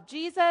people, loved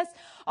Jesus,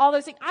 all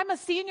those things. I'm a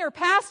senior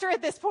pastor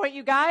at this point,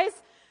 you guys.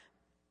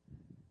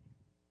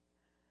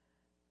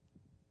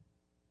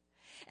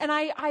 And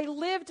I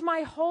lived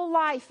my whole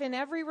life in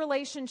every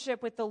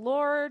relationship with the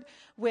Lord,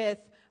 with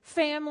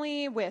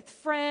family, with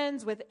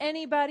friends, with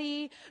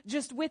anybody,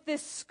 just with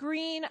this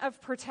screen of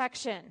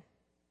protection.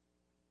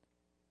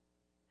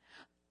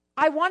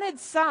 I wanted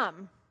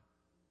some.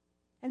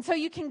 And so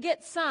you can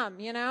get some,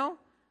 you know.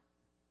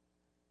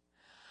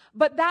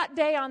 But that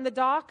day on the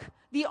dock,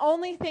 the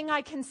only thing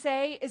I can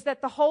say is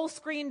that the whole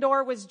screen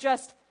door was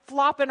just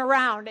flopping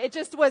around. It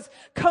just was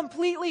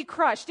completely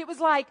crushed. It was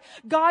like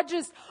God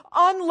just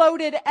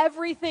unloaded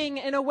everything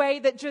in a way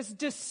that just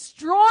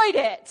destroyed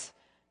it.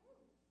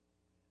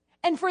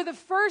 And for the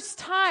first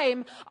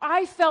time,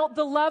 I felt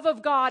the love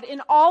of God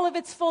in all of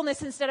its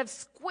fullness instead of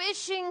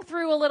squishing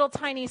through a little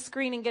tiny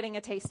screen and getting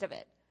a taste of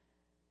it.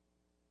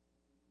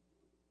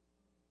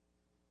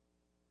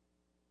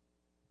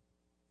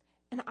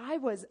 And I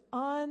was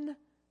undone.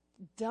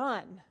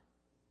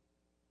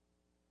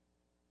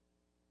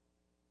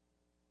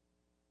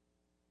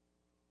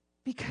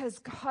 Because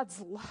God's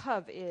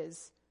love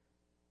is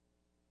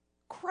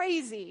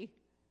crazy.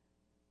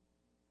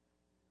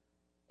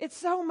 It's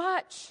so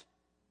much.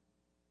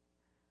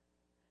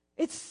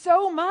 It's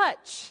so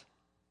much.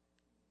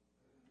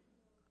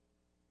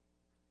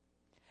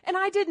 And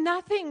I did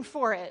nothing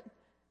for it.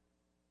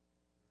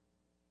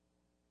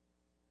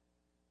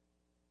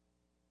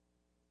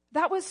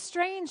 That was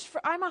strange.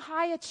 I'm a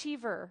high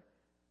achiever.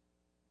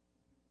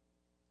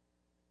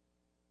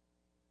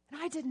 And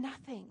I did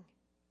nothing.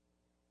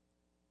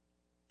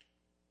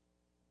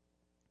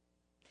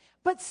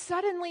 But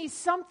suddenly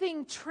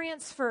something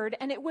transferred,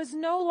 and it was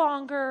no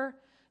longer,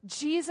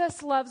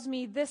 Jesus loves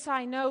me, this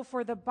I know,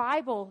 for the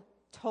Bible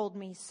told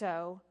me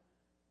so.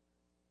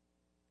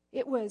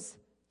 It was,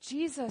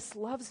 Jesus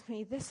loves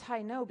me, this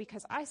I know,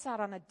 because I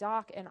sat on a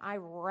dock and I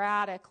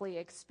radically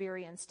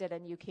experienced it,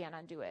 and you can't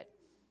undo it.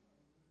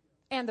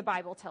 And the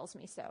Bible tells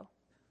me so.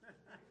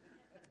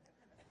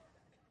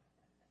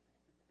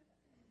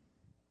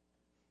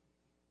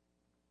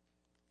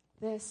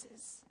 This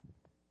is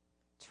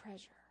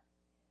treasure.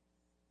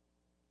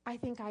 I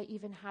think I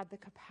even had the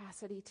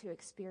capacity to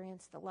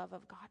experience the love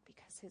of God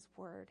because His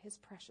word, His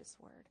precious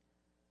word.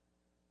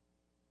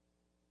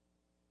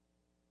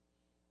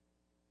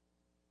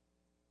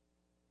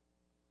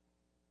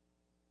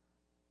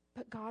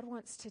 But God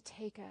wants to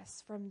take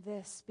us from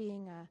this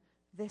being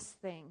this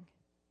thing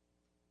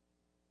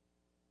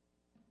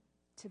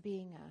to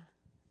being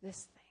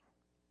this thing.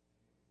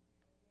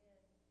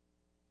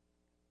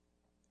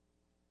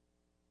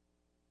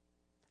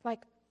 Like,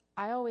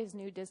 I always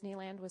knew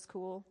Disneyland was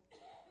cool.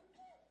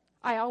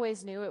 I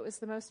always knew it was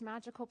the most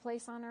magical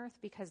place on earth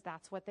because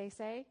that's what they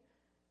say.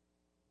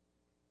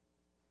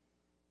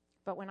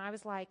 But when I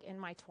was like in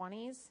my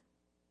 20s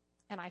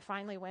and I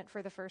finally went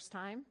for the first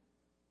time,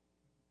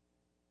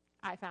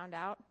 I found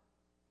out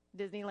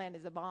Disneyland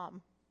is a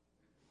bomb.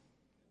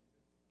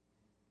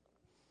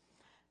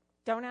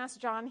 Don't ask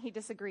John, he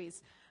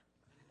disagrees.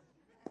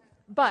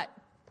 But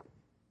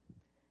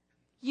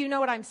you know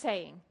what I'm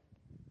saying.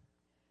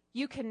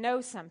 You can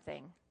know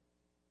something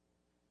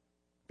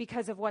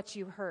because of what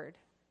you heard.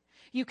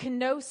 You can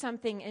know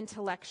something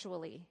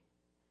intellectually,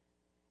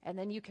 and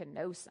then you can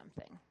know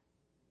something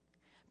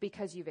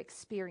because you've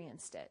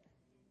experienced it.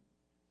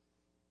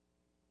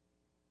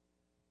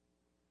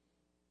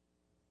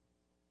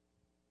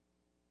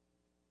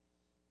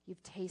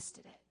 You've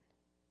tasted it.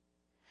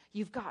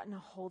 You've gotten a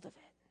hold of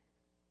it.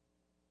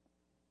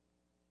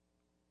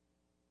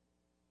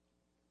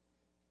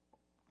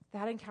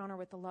 That encounter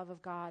with the love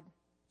of God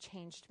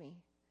changed me.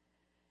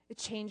 It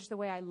changed the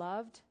way I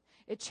loved.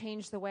 It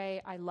changed the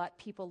way I let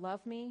people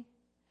love me.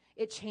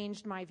 It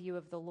changed my view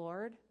of the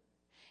Lord.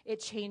 It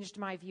changed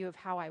my view of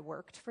how I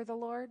worked for the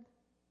Lord.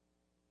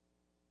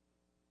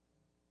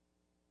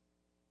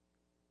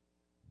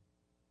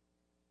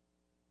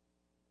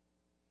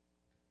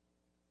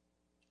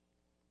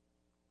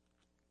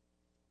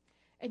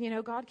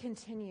 And God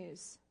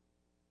continues.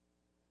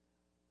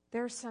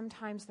 There are some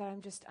times that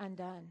I'm just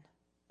undone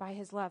by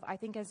His love. I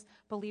think as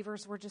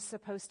believers, we're just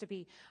supposed to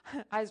be.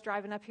 I was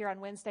driving up here on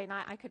Wednesday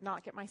night. I could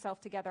not get myself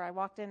together. I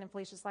walked in and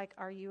Felicia's like,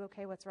 "Are you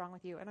okay? What's wrong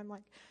with you?" And I'm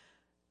like,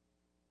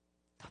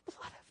 "The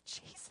blood of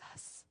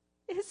Jesus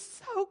is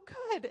so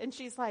good." And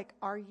she's like,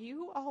 "Are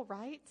you all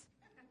right?"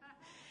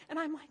 And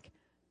I'm like,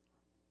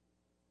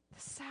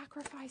 "The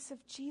sacrifice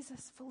of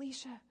Jesus,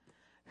 Felicia,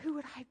 who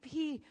would I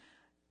be?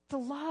 The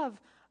love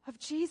of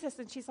Jesus."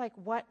 And she's like,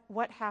 What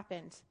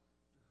happened?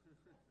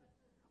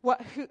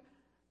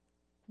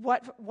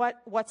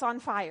 What's on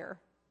fire?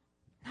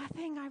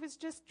 Nothing. I was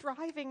just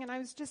driving and I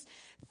was just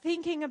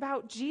thinking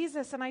about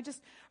Jesus, and I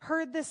just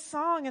heard this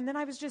song, and then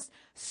I was just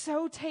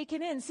so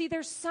taken in. See,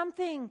 there's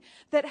something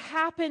that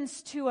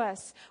happens to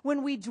us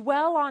when we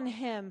dwell on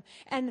Him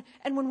and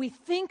when we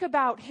think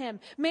about Him.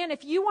 Man,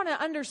 if you want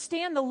to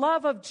understand the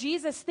love of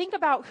Jesus, think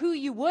about who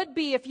you would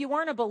be if you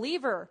weren't a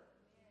believer.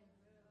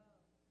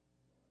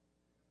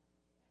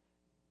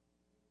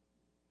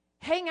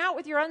 Hang out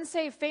with your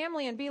unsaved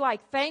family and be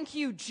like, "Thank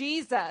you,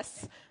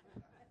 Jesus.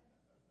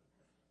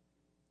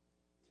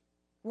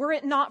 Were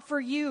it not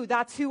for you,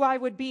 that's who I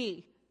would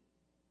be."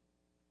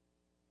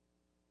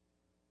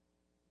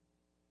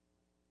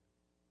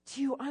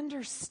 Do you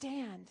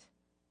understand?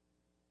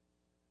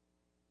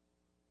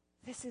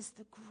 This is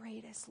the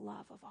greatest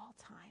love of all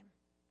time.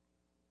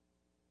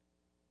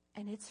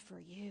 And it's for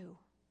you.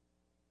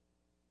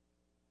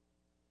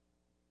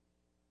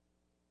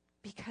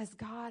 Because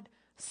God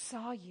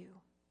saw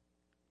you.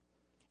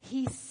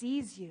 He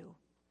sees you.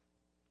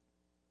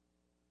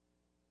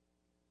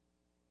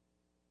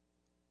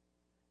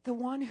 The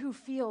one who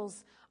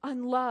feels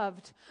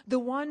unloved, the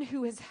one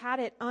who has had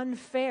it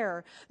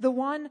unfair, the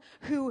one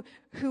who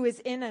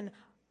is in an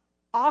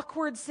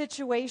awkward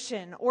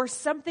situation or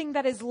something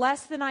that is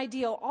less than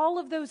ideal, all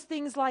of those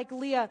things like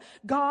Leah,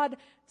 God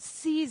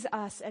sees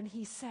us and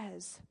He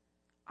says,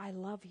 "I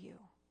love you."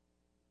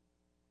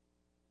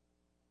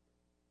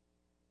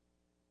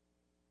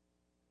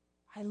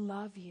 I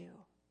love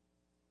you.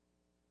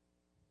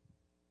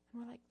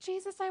 And we're like,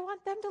 "Jesus, I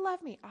want them to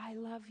love me." I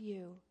love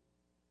you.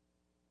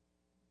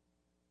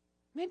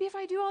 Maybe if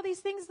I do all these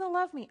things, they'll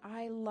love me.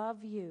 I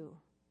love you.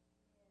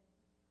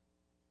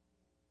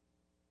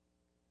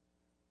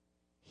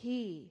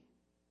 He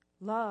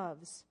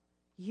loves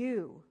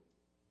you.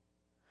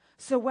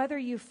 So whether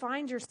you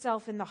find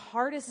yourself in the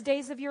hardest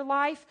days of your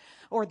life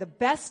or the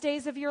best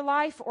days of your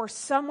life or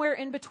somewhere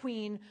in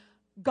between,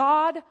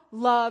 God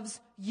loves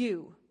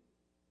you.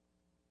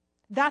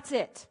 That's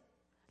it.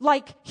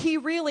 Like, He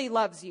really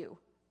loves you.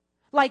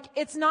 Like,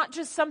 it's not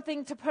just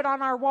something to put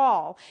on our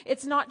wall.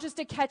 It's not just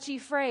a catchy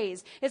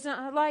phrase. It's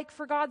not like,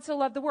 for God so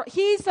loved the world.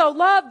 He so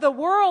loved the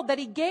world that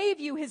He gave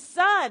you His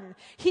Son.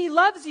 He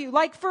loves you,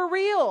 like, for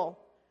real.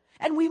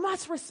 And we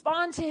must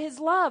respond to His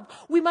love.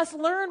 We must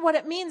learn what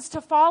it means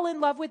to fall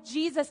in love with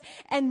Jesus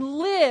and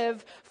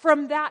live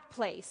from that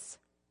place.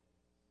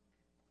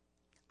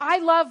 I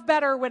love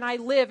better when I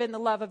live in the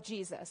love of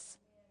Jesus.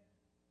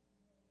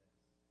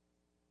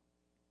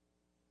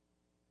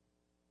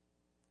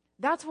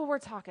 That's what we're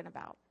talking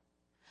about.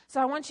 So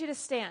I want you to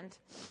stand.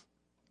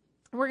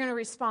 We're going to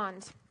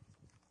respond.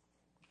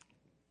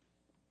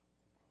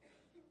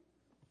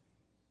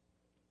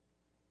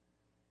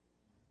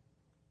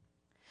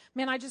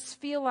 Man, I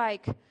feel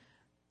like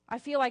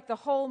the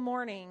whole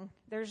morning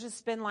there's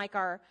just been like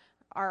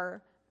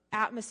our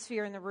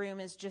atmosphere in the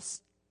room is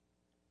just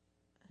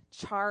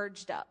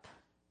charged up.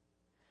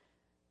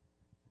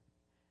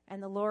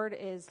 And the Lord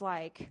is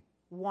like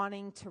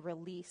wanting to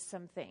release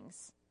some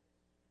things.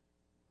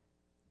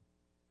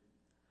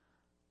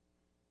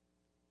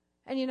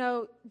 And you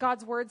know,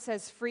 God's word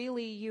says,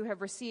 freely you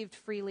have received,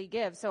 freely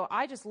give. So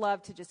I just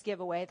love to just give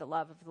away the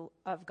love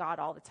of God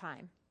all the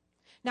time.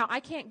 Now,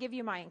 I can't give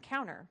you my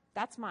encounter.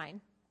 That's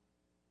mine.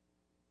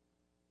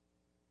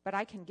 But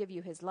I can give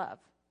you His love.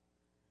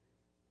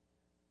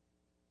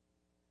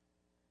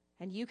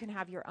 And you can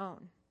have your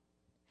own.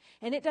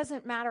 And it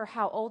doesn't matter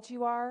how old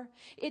you are.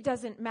 It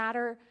doesn't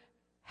matter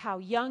how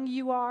young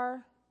you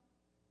are.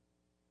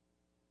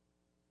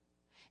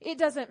 It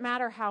doesn't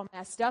matter how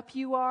messed up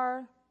you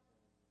are.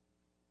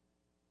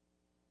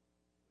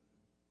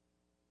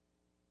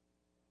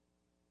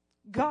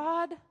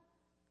 God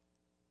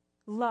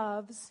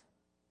loves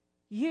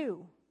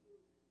you.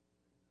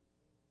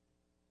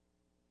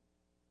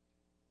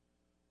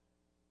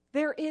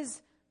 There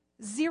is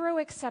zero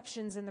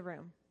exceptions in the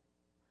room.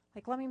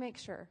 Like, let me make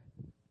sure.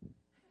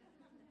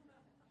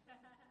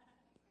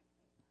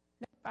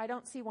 No, I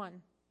don't see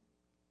one.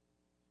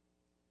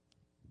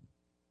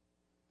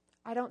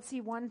 I don't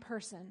see one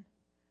person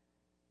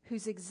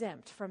who's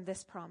exempt from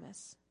this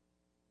promise.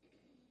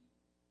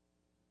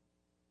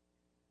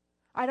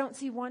 I don't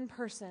see one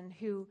person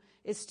who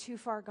is too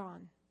far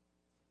gone,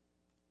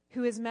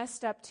 who is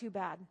messed up too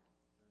bad.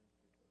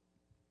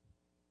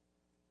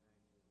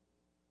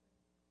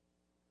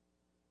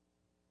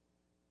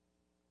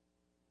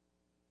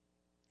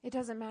 It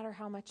doesn't matter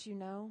how much you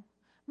know.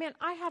 Man,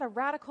 I had a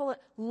radical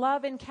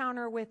love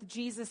encounter with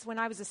Jesus when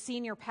I was a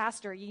senior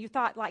pastor. You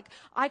thought, like,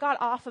 I got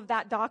off of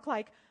that dock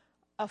like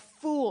a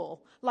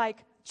fool.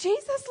 Like,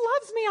 Jesus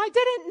loves me. I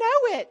didn't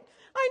know it.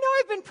 I know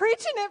I've been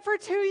preaching it for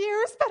 2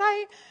 years, but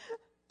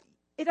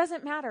it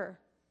doesn't matter.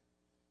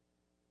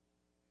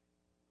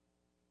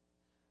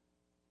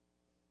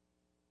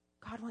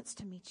 God wants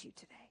to meet you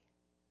today.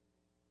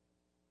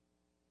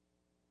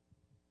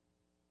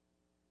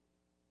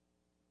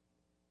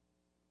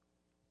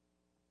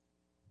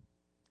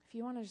 If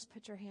you want to just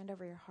put your hand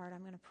over your heart,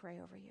 I'm going to pray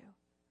over you.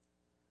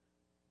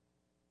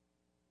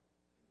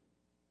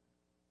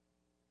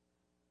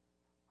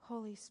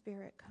 Holy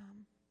Spirit,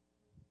 come.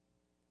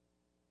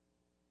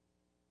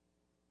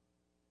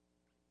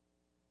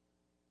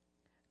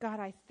 God,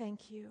 I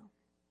thank you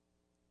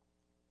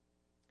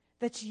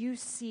that you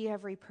see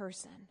every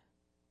person.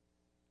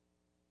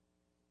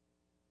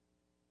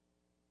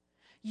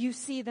 You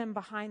see them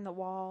behind the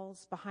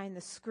walls, behind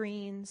the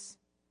screens.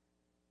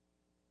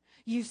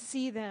 You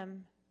see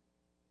them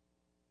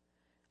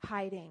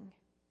hiding.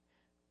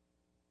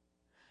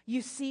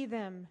 You see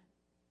them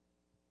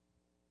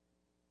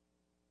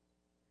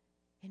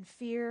in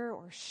fear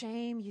or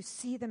shame. You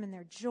see them in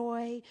their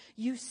joy.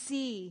 You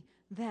see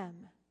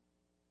them.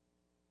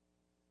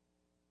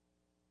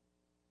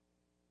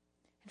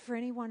 And for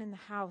anyone in the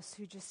house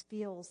who just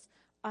feels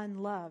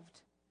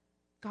unloved,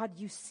 God,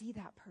 you see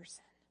that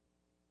person.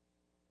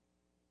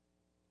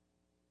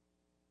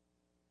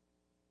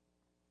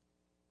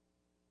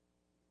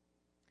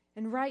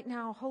 And right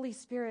now, Holy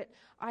Spirit,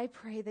 I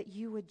pray that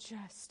you would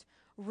just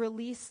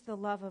release the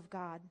love of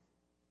God.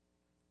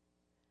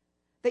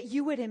 That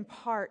you would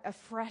impart a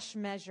fresh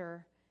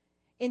measure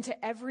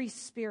into every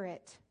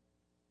spirit.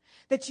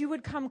 That you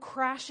would come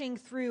crashing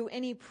through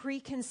any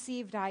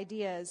preconceived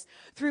ideas,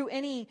 through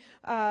any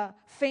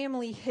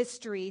family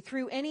history,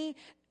 through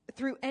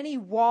any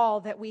wall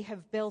that we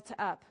have built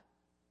up.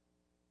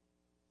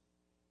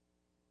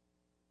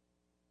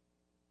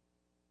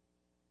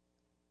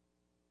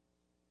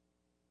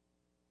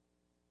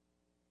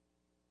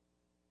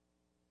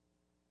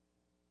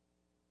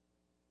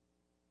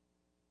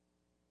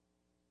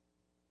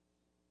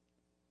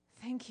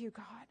 Thank you,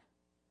 God,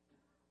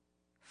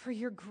 for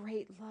your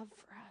great love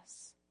for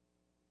us.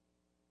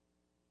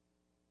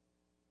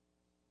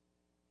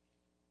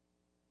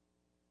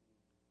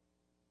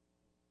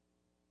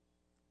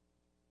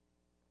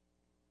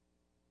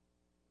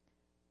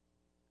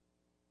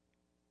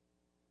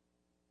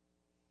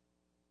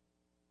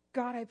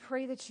 God, I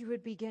pray that you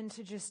would begin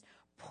to just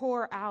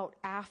pour out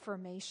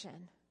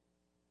affirmation,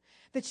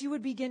 that you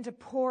would begin to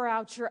pour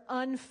out your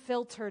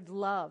unfiltered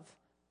love.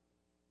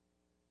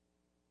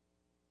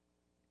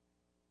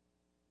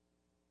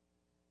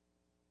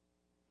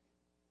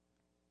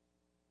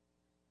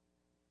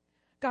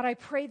 God, I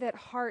pray that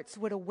hearts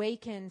would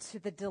awaken to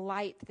the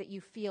delight that you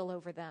feel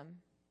over them.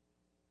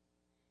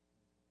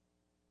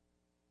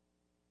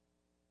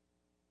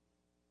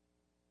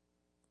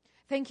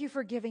 Thank you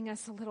for giving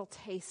us a little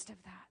taste of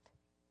that.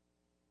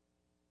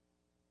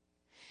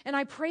 And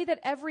I pray that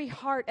every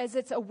heart, as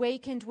it's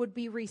awakened, would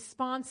be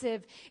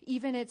responsive,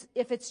 even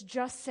if it's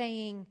just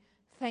saying,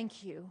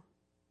 thank you.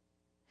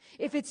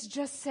 If it's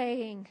just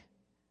saying,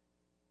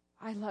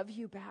 I love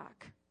you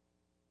back.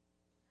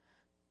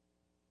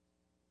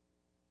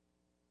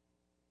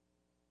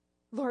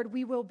 Lord,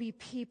 we will be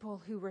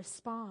people who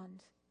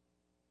respond,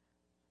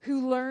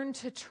 who learn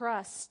to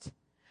trust,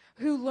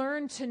 who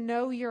learn to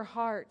know your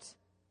heart,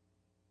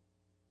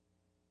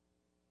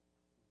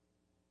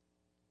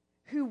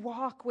 who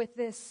walk with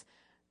this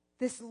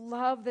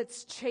love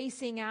that's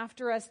chasing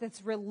after us,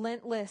 that's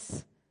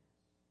relentless,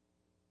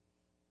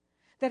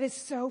 that is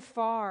so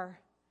far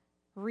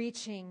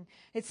reaching.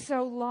 It's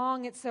so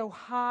long, it's so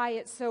high,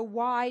 it's so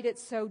wide,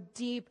 it's so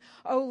deep.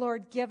 Oh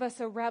Lord, give us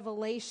a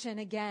revelation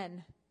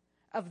again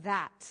of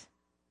that,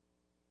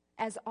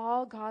 as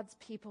all God's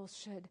people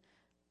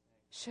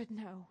should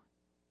know.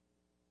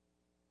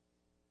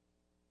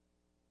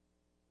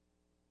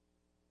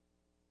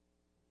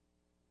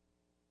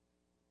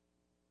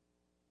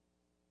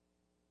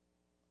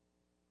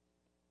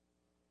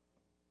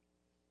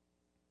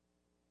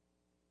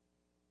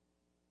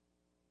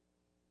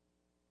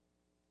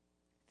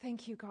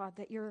 Thank you, God,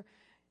 that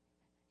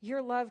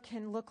your love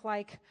can look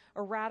like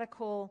a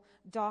radical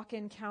dock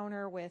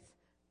encounter with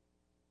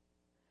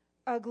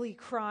ugly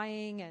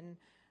crying and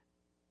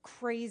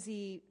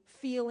crazy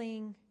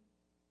feeling,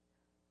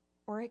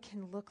 or it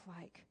can look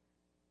like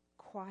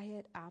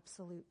quiet,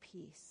 absolute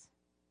peace.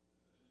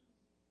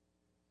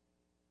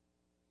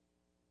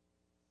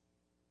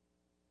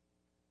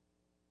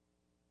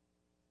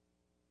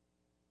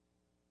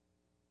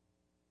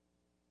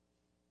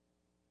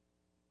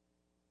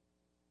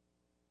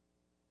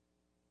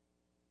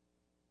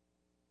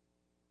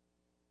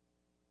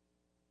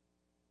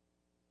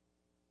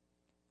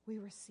 We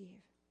receive.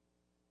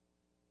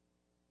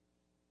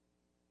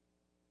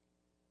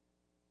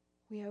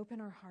 We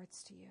open our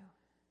hearts to you,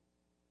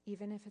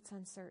 even if it's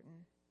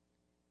uncertain,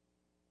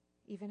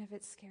 even if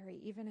it's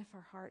scary, even if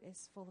our heart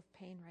is full of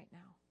pain right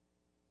now.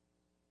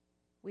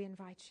 We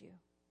invite you.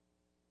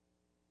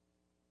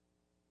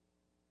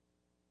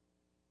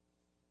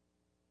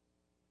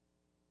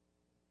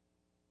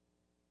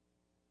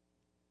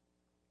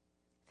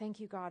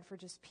 Thank you, God, for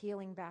just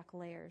peeling back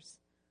layers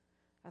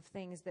of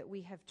things that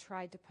we have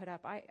tried to put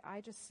up.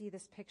 I just see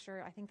this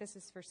picture. I think this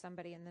is for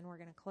somebody, and then we're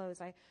going to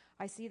close.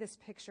 I see this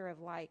picture of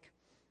like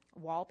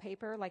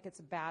wallpaper, like it's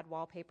a bad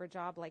wallpaper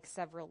job, like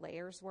several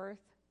layers worth.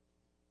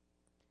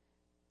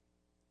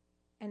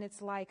 And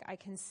it's like I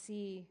can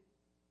see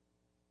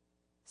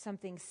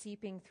something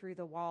seeping through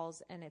the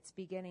walls, and it's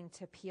beginning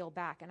to peel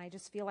back. And I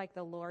just feel like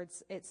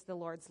it's the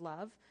Lord's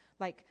love.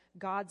 Like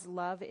God's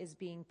love is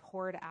being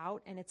poured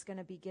out, and it's going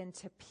to begin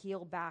to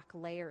peel back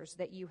layers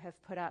that you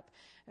have put up.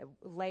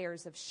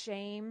 Layers of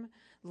shame,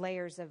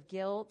 layers of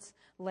guilt,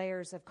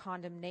 layers of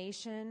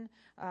condemnation,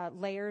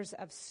 layers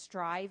of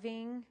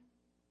striving,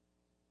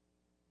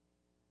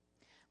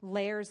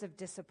 layers of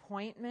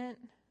disappointment.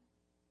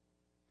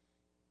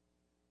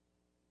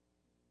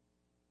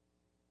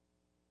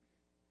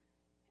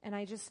 And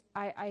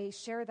I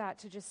share that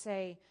to just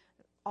say,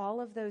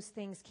 all of those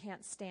things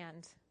can't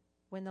stand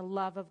when the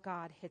love of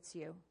God hits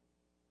you.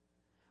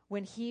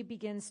 When he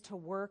begins to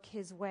work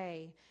his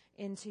way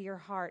into your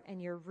heart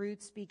and your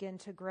roots begin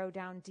to grow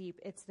down deep,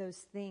 it's those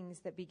things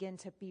that begin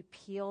to be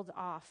peeled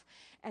off.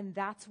 And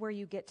that's where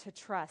you get to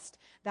trust.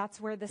 That's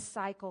where the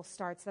cycle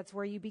starts. That's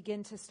where you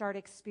begin to start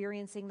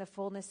experiencing the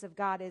fullness of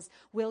God is,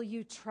 will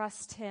you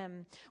trust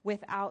him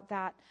without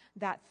that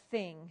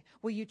thing?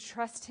 Will you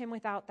trust him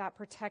without that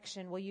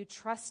protection? Will you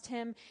trust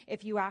him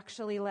if you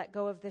actually let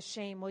go of the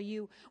shame? Will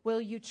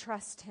you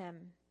trust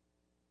him?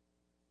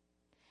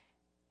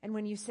 And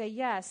when you say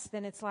yes,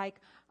 then it's like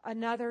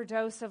another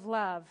dose of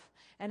love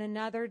and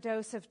another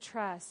dose of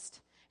trust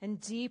and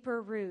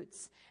deeper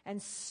roots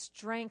and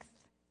strength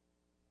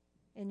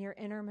in your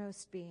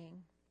innermost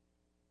being.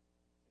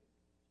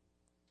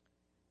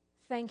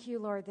 Thank you,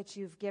 Lord, that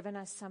you've given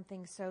us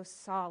something so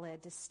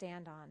solid to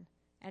stand on,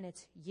 and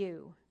it's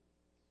you.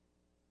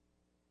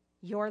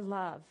 Your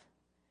love.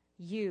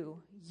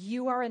 You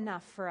are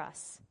enough for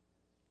us.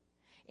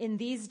 In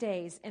these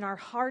days, in our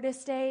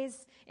hardest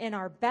days, in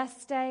our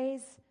best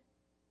days,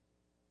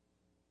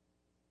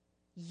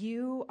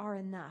 you are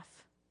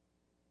enough.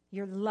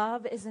 Your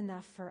love is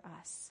enough for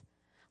us.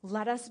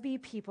 Let us be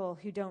people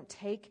who don't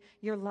take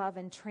your love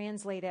and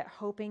translate it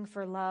hoping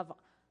for love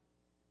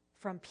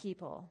from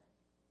people,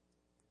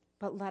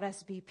 but let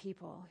us be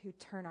people who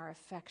turn our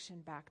affection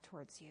back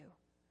towards you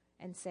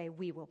and say,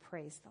 we will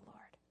praise the Lord.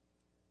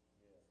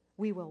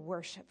 we will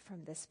worship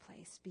from this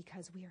place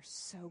because we are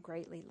so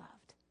greatly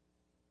loved.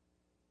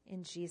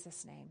 In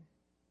Jesus' name,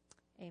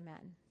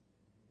 amen.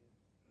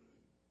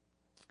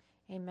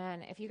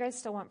 Amen. If you guys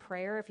still want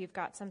prayer, if you've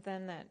got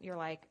something that you're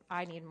like,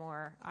 I need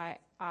more,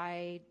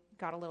 I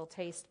got a little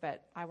taste,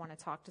 but I want to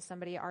talk to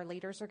somebody, our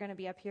leaders are going to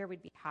be up here.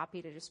 We'd be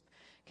happy to just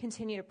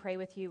continue to pray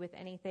with you with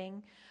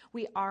anything.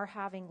 We are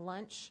having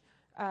lunch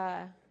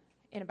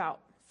in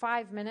about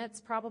 5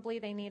 minutes, probably.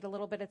 They need a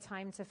little bit of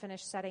time to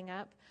finish setting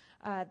up.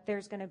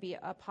 There's going to be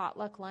a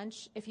potluck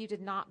lunch. If you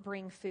did not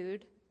bring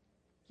food,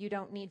 you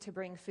don't need to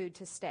bring food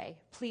to stay.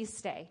 Please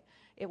stay.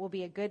 It will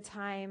be a good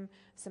time,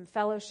 some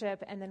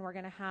fellowship, and then we're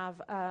going to have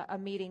a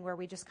meeting where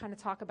we just kind of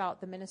talk about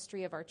the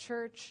ministry of our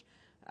church,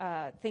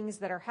 things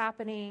that are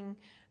happening,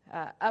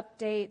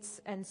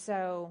 updates. And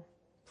so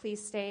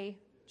please stay,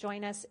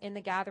 join us in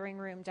the gathering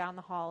room down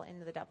the hall in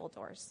the double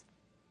doors.